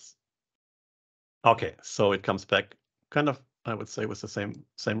 Okay, so it comes back kind of, I would say, with the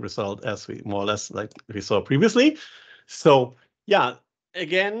same result as we more or less like we saw previously. So yeah,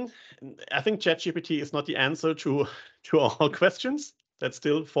 again, I think ChatGPT is not the answer to all questions. That's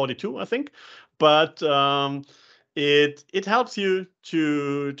still 42, I think, but it helps you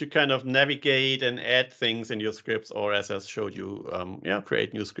to kind of navigate and add things in your scripts, or as I showed you,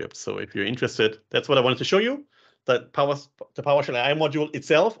 create new scripts. So if you're interested, that's what I wanted to show you. That the PowerShell AI module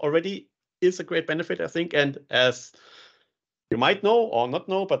itself already is a great benefit, I think. And as you might know or not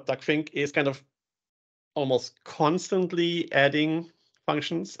know, but Doug Fink is kind of almost constantly adding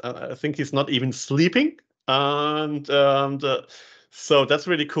functions. I think he's not even sleeping. And so that's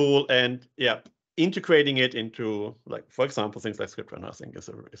really cool. And yeah, integrating it into, like, for example, things like ScriptRunner, I think is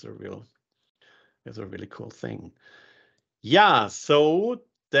a really cool thing. Yeah, so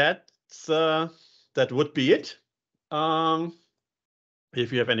that would be it.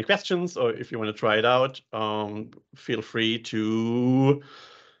 If you have any questions or if you want to try it out, feel free to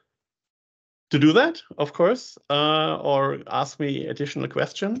do that, of course, or ask me additional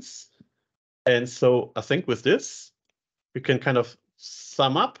questions. And so I think with this, we can kind of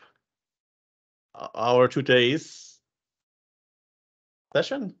sum up our today's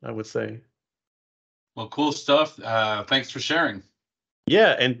session, I would say. Well, cool stuff. Thanks for sharing.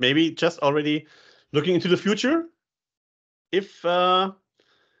 Yeah, and maybe just already looking into the future. If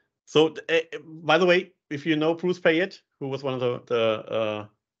so, by the way, if you know Bruce Payette, who was one of the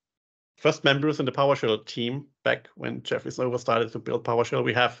first members in the PowerShell team back when Jeffrey Snow started to build PowerShell,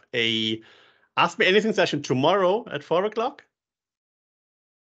 we have a Ask Me Anything session tomorrow at 4 o'clock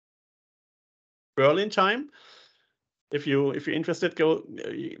Berlin time. If you're interested,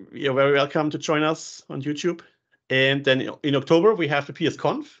 you're very welcome to join us on YouTube. And then in October we have the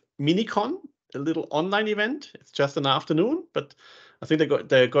PSConf MiniCon, a little online event. It's just an afternoon, but I think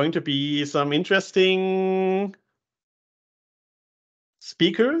there are going to be some interesting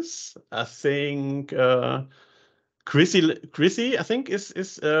speakers. I think Chrissy, I think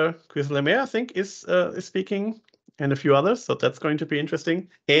is Chris Lemaire, I think is speaking, and a few others. So that's going to be interesting.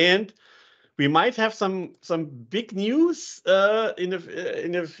 And we might have some big news in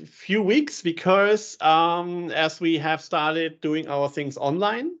a few weeks, because as we have started doing our things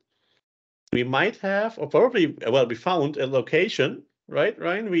online, we might have, or probably, well, we found a location, right,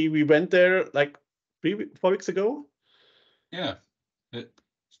 Ryan? We went there like 4 weeks ago. Yeah. Trying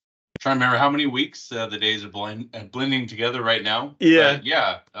to remember how many weeks the days are blending together right now. Yeah. But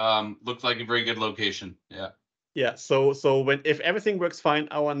yeah. Looks like a very good location. Yeah. Yeah. So if everything works fine,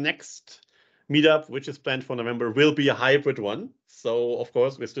 our next meetup, which is planned for November, will be a hybrid one. So of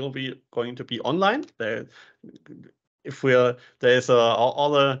course we're still going to be online. There's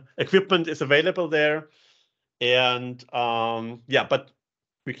all the equipment is available there, and yeah, but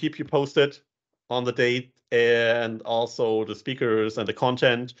we keep you posted on the date and also the speakers and the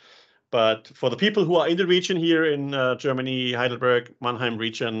content. But for the people who are in the region here in Germany, Heidelberg, Mannheim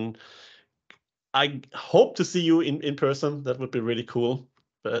region, I hope to see you in person. That would be really cool.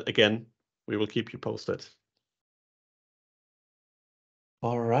 But again, we will keep you posted.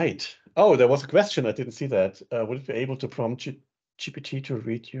 All right. Oh, there was a question. I didn't see that. Would it be able to prompt GPT to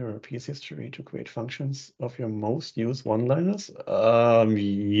read your PS history to create functions of your most used one-liners?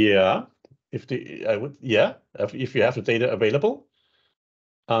 Yeah. If you have the data available.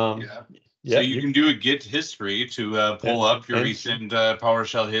 Yeah. Yeah, So you can do a git history to pull up your recent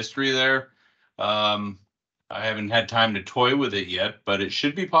PowerShell history there. I haven't had time to toy with it yet, but it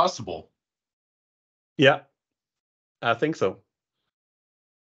should be possible. Yeah, I think so.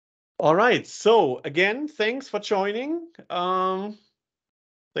 All right. So again, thanks for joining.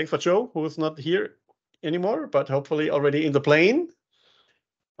 Thanks for Joe, who is not here anymore, but hopefully already in the plane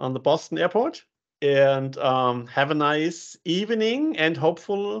on the Boston airport. And have a nice evening, and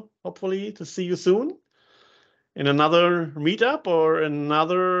hopefully to see you soon in another meetup or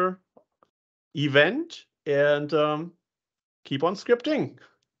another event. And keep on scripting.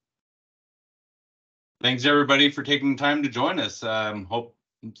 Thanks everybody for taking time to join us. Hope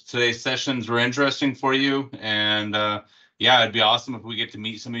today's sessions were interesting for you. And yeah, it'd be awesome if we get to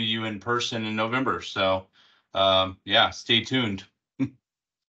meet some of you in person in November. So yeah, stay tuned.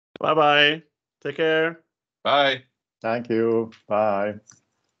 Bye-bye. Take care. Bye. Thank you. Bye.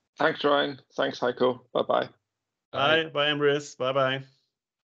 Thanks, Ryan. Thanks, Heiko. Bye-bye. Bye. Bye, Emrys. Bye-bye.